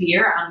get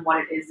clear on what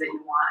it is that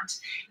you want.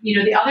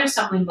 The other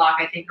stumbling block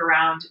I think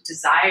around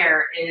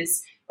desire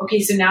is, okay,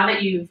 so now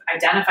that you've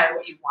identified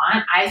what you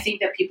want, I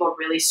think that people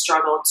really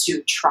struggle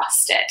to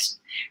trust it,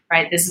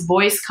 right? This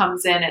voice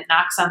comes in, it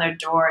knocks on their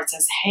door, it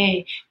says,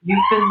 hey,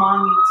 you've been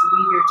longing to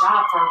leave your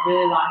job for a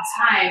really long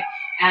time.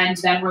 And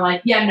then we're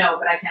like, yeah, no,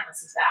 but I can't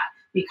listen to that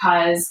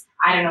because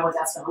I don't know what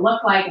that's going to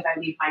look like if I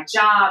leave my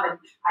job, and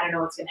I don't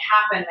know what's going to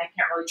happen, and I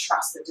can't really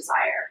trust the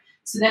desire.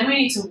 So then we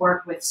need to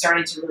work with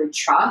starting to really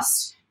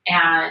trust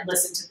and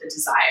listen to the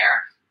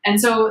desire. And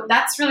so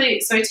that's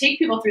really, so I take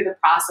people through the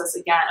process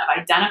again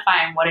of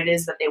identifying what it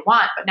is that they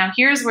want. But now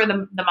here's where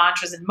the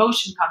mantras in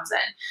motion comes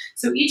in.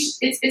 So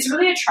it's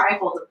really a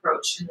trifold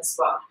approach in this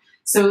book.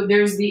 So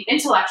there's the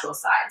intellectual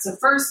side. So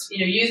first,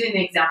 using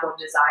the example of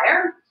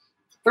desire,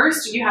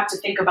 first you have to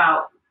think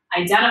about,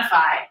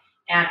 identify,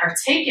 and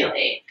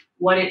articulate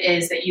what it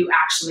is that you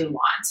actually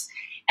want.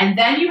 And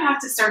then you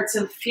have to start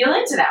to feel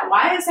into that.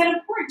 Why is that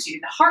important to you?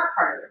 The heart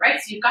part of it, right?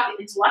 So you've got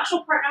the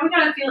intellectual part. Now we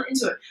got to feel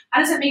into it.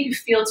 How does it make you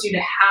feel to you to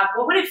have,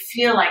 what would it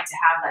feel like to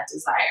have that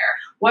desire?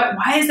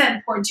 Why is that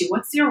important to you?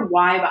 What's your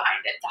why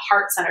behind it? The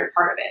heart-centered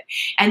part of it.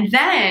 And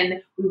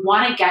then we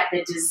want to get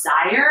the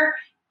desire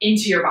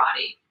into your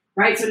body,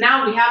 right? So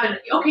now we have I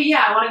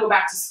want to go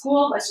back to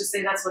school. Let's just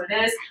say that's what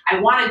it is. I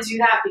want to do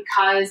that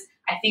because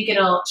I think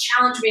it'll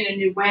challenge me in a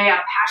new way.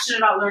 I'm passionate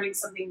about learning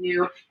something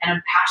new, and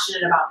I'm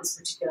passionate about this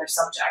particular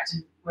subject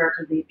and where it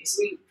could lead me. So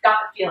we've got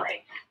the feeling.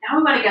 Now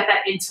we want to get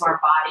that into our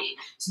body.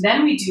 So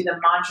then we do the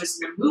mantras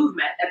and the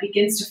movement that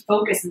begins to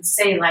focus and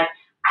say, like,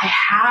 I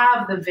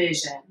have the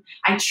vision.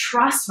 I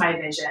trust my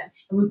vision.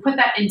 And we put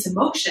that into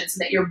motion so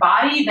that your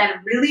body then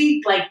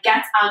really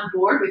gets on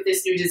board with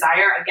this new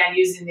desire. Again,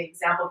 using the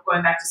example of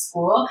going back to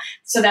school,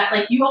 so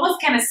that you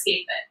almost can't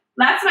escape it.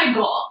 That's my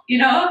goal,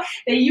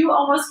 that you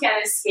almost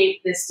can't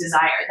escape this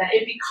desire, that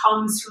it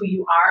becomes who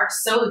you are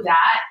so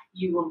that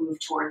you will move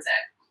towards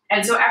it.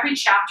 And so every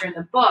chapter in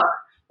the book,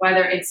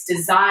 whether it's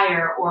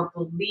desire or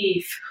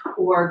belief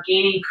or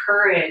gaining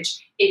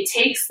courage, it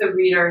takes the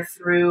reader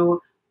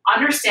through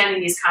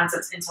understanding these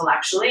concepts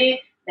intellectually,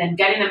 then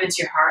getting them into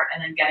your heart,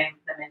 and then getting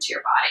them into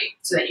your body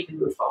so that you can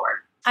move forward.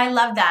 I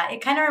love that.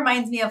 It kind of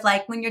reminds me of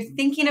when you're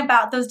thinking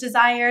about those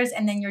desires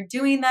and then you're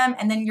doing them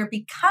and then you're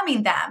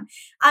becoming them.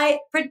 I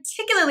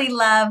particularly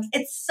love,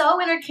 it's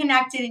so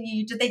interconnected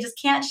and they just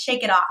can't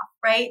shake it off,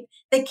 right?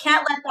 They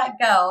can't let that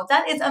go.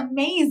 That is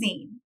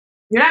amazing.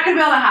 You're not going to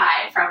be able to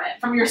hide from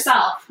it, from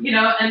yourself,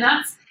 and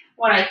that's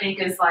what I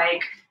think is I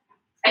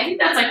think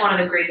that's one of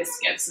the greatest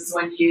gifts is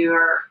when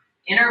your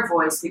inner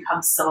voice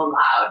becomes so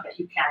loud that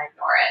you can't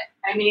ignore it.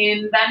 I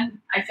mean,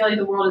 then I feel like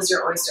the world is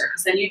your oyster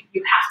because then you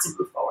have to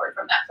move forward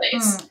from that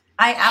place.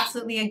 I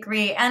absolutely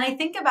agree. And I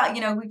think about,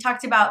 we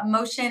talked about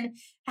motion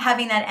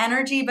having that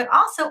energy, but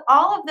also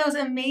all of those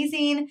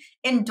amazing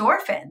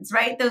endorphins,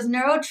 right? Those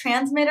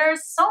neurotransmitters,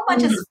 so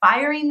much is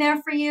firing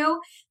there for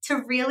you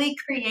to really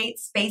create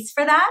space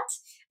for that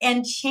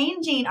and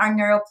changing our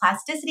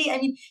neuroplasticity.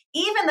 And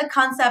even the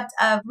concept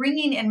of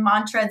bringing in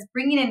mantras,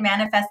 bringing in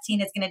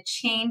manifesting is going to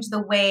change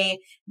the way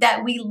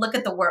that we look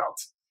at the world,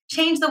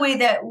 change the way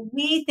that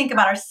we think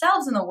about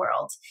ourselves in the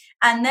world.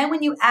 And then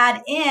when you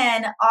add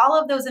in all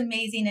of those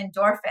amazing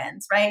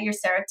endorphins, right? Your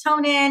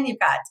serotonin, you've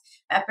got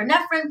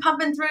epinephrine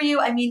pumping through you.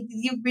 I mean,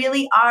 you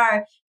really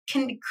are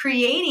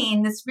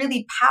creating this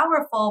really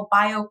powerful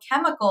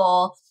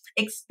biochemical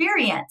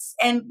experience,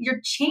 and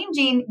you're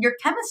changing your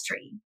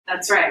chemistry.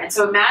 That's right. And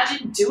so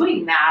imagine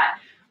doing that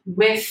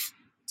with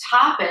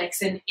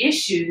topics and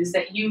issues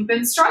that you've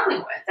been struggling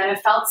with, that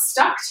have felt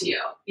stuck to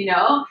you.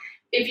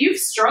 If you've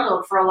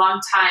struggled for a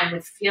long time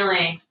with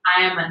feeling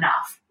I am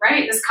enough,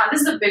 right?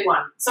 This is a big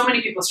one. So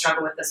many people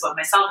struggle with this one,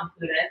 myself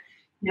included.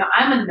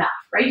 I'm enough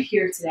right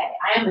here today.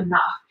 I am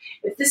enough.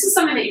 If this is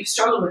something that you've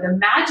struggled with,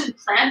 imagine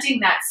planting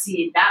that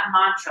seed, that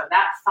mantra,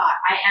 that thought,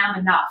 I am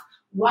enough,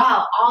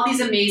 while all these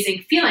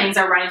amazing feelings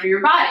are running through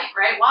your body,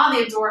 right? While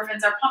the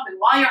endorphins are pumping,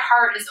 while your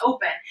heart is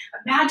open.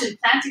 Imagine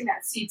planting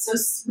that seed so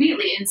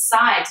sweetly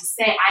inside to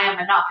say, I am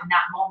enough in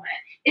that moment.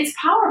 It's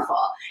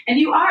powerful. And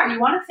you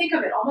want to think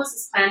of it almost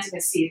as planting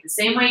a seed, the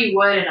same way you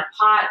would in a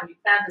pot when you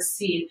plant the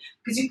seed,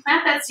 because you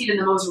plant that seed in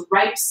the most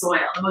ripe soil,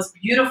 the most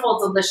beautiful,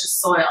 delicious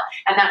soil.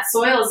 And that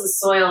soil is the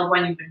soil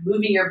when you've been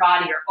moving your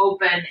body, you're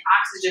open, the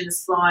oxygen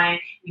is flowing,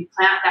 you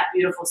plant that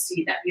beautiful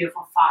seed, that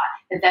beautiful thought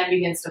that then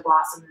begins to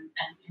blossom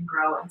and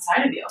grow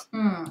inside of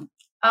you.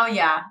 Oh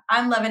yeah,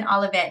 I'm loving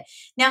all of it.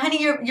 Now,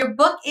 honey, your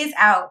book is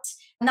out.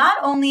 Not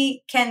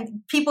only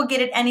can people get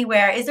it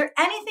anywhere, is there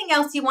anything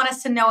else you want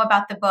us to know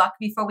about the book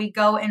before we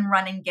go and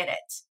run and get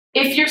it?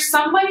 If you're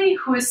somebody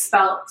who is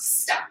felt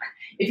stuck,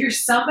 if you're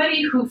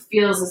somebody who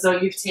feels as though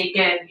you've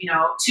taken,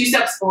 2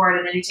 steps forward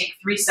and then you take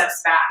 3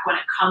 steps back when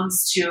it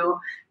comes to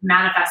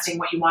manifesting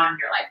what you want in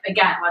your life,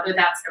 again, whether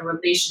that's a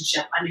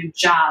relationship, a new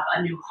job,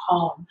 a new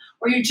home,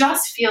 or you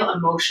just feel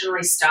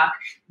emotionally stuck,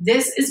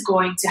 this is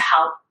going to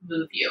help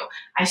move you.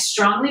 I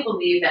strongly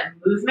believe that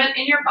movement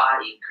in your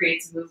body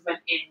creates movement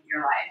in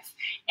your life.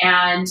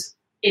 And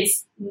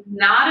it's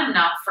not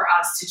enough for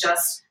us to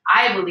just,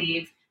 I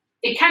believe,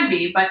 it can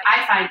be, but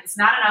I find it's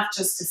not enough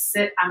just to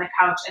sit on the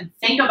couch and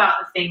think about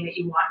the thing that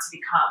you want to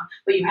become,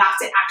 but you have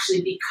to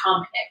actually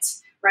become it,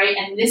 right?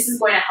 And this is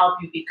going to help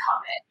you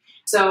become it.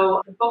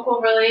 So the book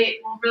will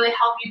really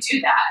help you do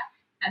that.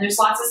 And there's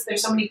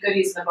so many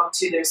goodies in the book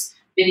too. There's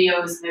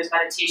videos and there's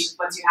meditations.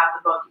 Once you have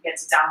the book, you get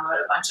to download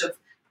a bunch of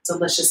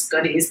delicious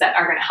goodies that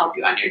are going to help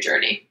you on your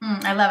journey.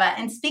 I love it.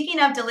 And speaking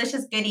of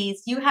delicious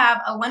goodies, you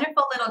have a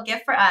wonderful little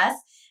gift for us.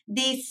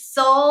 The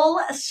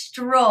Soul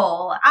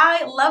Stroll.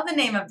 I love the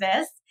name of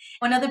this.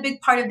 Another big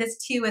part of this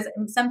too is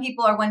some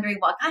people are wondering,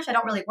 well, gosh, I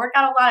don't really work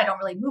out a lot. I don't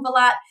really move a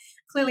lot.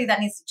 Clearly that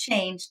needs to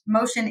change.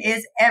 Motion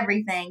is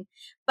everything.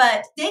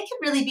 But they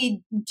could really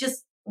be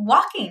just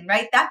walking,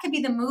 right? That could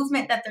be the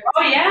movement that they're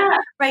doing. Yeah.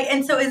 Right.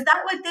 And so is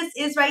that what this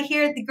is right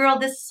here?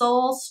 This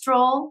Soul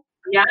Stroll?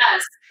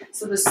 Yes.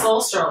 So the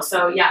Soul Stroll.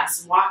 So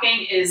yes,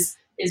 walking is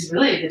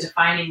really the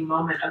defining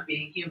moment of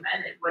being human.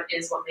 What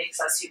makes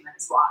us human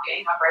is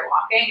walking, upright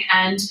walking.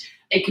 And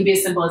it can be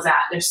as simple as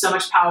that. There's so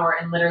much power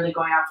in literally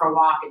going out for a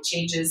walk. It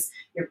changes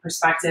your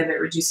perspective. It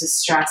reduces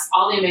stress.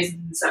 All the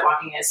amazing things that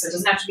walking is. So it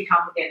doesn't have to be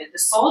complicated. The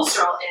Soul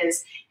Stroll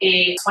is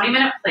a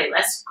 20-minute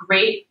playlist.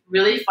 Great,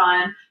 really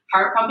fun,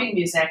 heart-pumping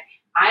music.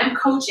 I'm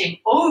coaching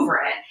over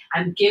it.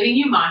 I'm giving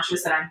you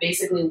mantras that I'm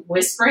basically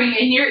whispering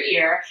in your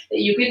ear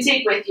that you can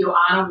take with you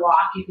on a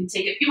walk. You can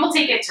take it. People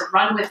take it to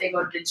run with. They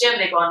go to the gym.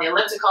 They go on the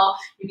elliptical.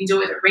 You can do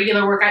it with a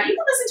regular workout. You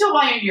can listen to it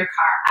while you're in your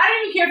car. I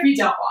don't even care if you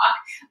don't walk.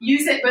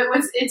 Use it. But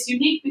it's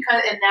unique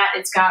because in that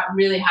it's got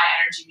really high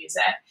energy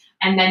music.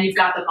 And then you've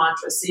got the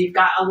mantras. So you've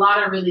got a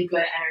lot of really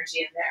good energy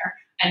in there.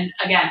 And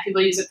again,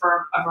 people use it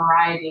for a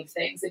variety of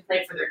things. They play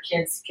it for their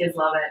kids. Kids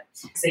love it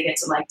because they get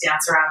to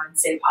dance around and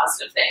say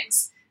positive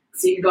things.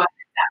 So you can go ahead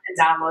and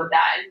download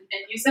that and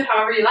use it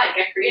however you like.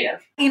 Get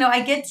creative.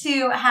 I get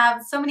to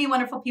have so many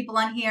wonderful people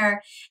on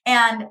here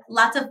and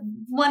lots of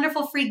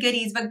wonderful free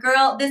goodies. But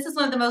girl, this is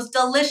one of the most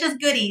delicious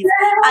goodies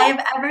I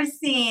have ever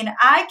seen.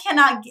 I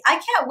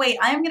can't wait.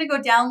 I am going to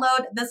go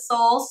download the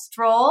Soul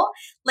Stroll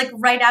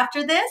right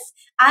after this.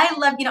 I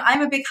love,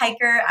 I'm a big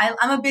hiker.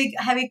 I'm a big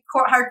heavy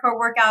hardcore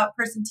workout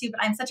person too,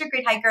 but I'm such a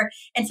great hiker.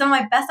 And some of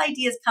my best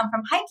ideas come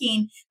from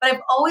hiking, but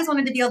I've always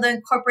wanted to be able to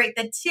incorporate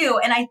the two.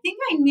 And I think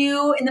I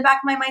knew in the back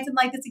of my mind something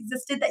like this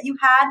existed that you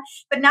had,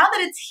 but now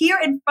that it's here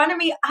in front of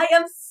me, I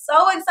am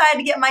so excited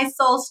to get my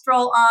Soul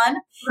Stroll on.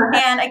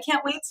 And I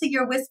can't wait till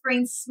you're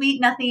whispering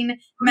sweet nothing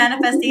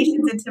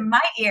manifestations into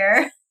my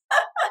ear.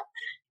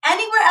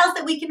 Anywhere else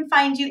that we can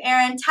find you,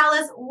 Erin, tell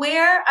us,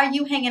 where are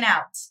you hanging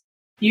out?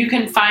 You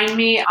can find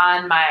me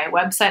on my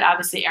website,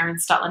 obviously,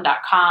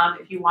 erinstutland.com.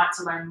 If you want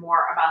to learn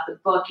more about the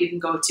book, you can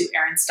go to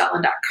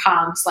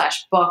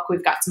erinstutland.com/book.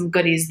 We've got some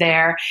goodies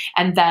there.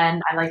 And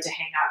then I like to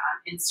hang out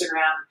on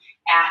Instagram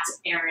at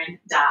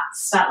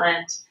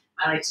erin.stutland.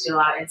 I like to do a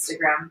lot of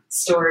Instagram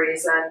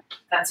stories, and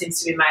that seems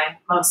to be my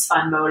most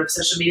fun mode of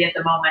social media at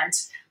the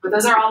moment. But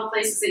those are all the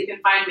places that you can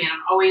find me. And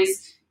I'm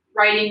always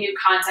writing new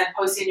content,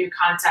 posting new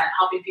content,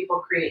 helping people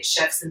create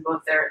shifts in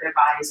both their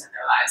bodies and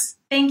their lives.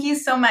 Thank you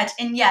so much.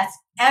 And yes,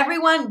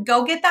 everyone,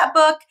 go get that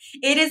book.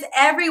 It is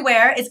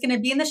everywhere. It's going to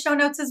be in the show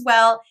notes as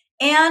well.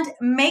 And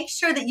make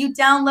sure that you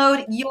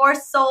download your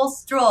Soul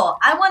Stroll.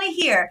 I want to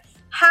hear,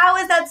 how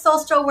is that Soul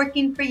Stroll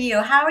working for you?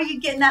 How are you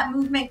getting that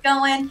movement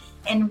going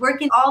and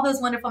working all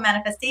those wonderful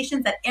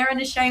manifestations that Erin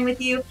is sharing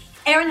with you?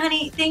 Erin,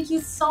 honey, thank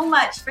you so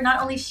much for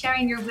not only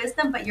sharing your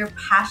wisdom, but your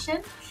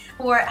passion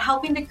for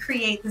helping to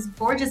create this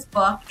gorgeous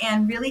book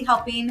and really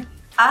helping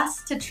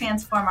us to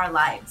transform our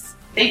lives.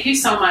 Thank you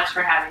so much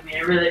for having me.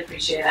 I really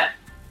appreciate it.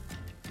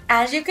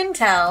 As you can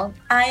tell,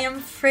 I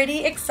am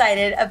pretty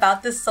excited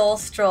about the Soul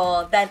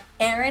Stroll that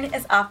Erin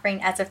is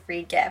offering as a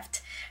free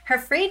gift. Her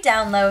free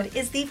download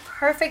is the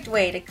perfect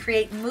way to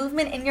create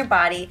movement in your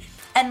body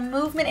and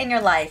movement in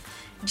your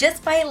life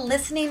just by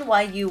listening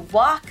while you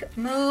walk,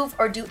 move,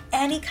 or do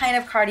any kind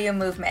of cardio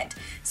movement.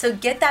 So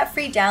get that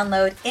free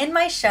download in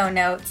my show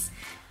notes.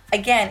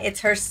 Again,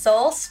 it's her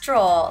Soul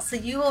Stroll, so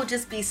you will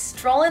just be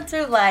strolling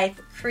through life,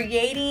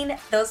 creating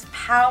those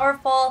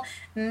powerful,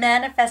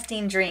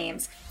 manifesting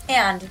dreams.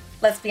 And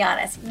let's be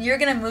honest, you're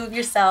gonna move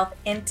yourself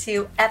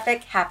into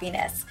epic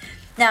happiness.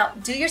 Now,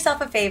 do yourself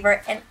a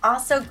favor and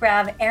also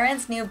grab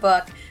Erin's new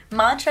book,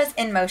 Mantras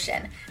in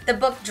Motion. The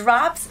book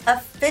drops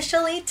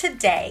officially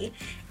today,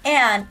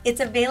 and it's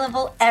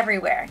available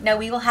everywhere. Now,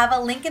 we will have a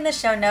link in the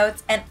show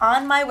notes and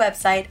on my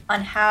website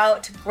on how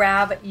to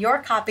grab your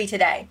copy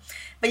today.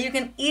 But you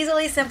can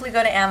easily simply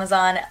go to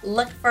Amazon,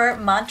 look for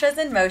Mantras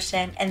in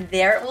Motion, and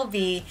there it will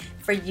be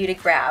for you to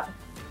grab.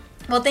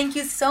 Well, thank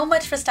you so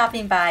much for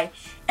stopping by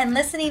and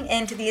listening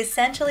in to the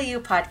Essentially You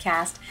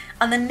podcast.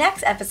 On the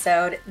next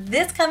episode,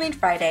 this coming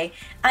Friday,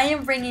 I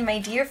am bringing my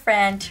dear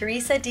friend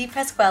Teresa Di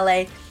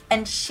Pasquale,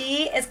 and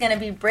she is going to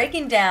be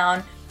breaking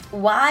down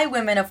why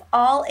women of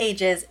all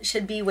ages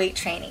should be weight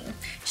training.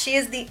 She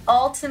is the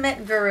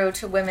ultimate guru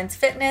to women's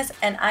fitness,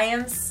 and I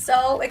am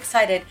so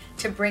excited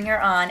to bring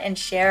her on and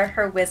share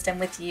her wisdom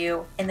with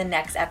you in the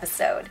next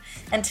episode.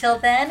 Until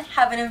then,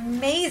 have an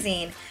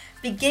amazing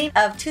beginning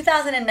of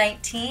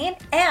 2019,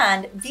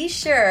 and be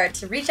sure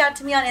to reach out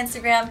to me on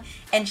Instagram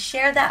and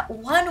share that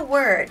one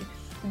word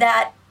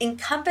that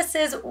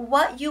encompasses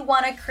what you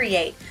want to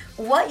create,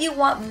 what you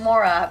want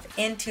more of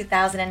in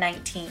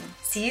 2019.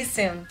 See you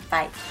soon.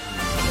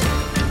 Bye.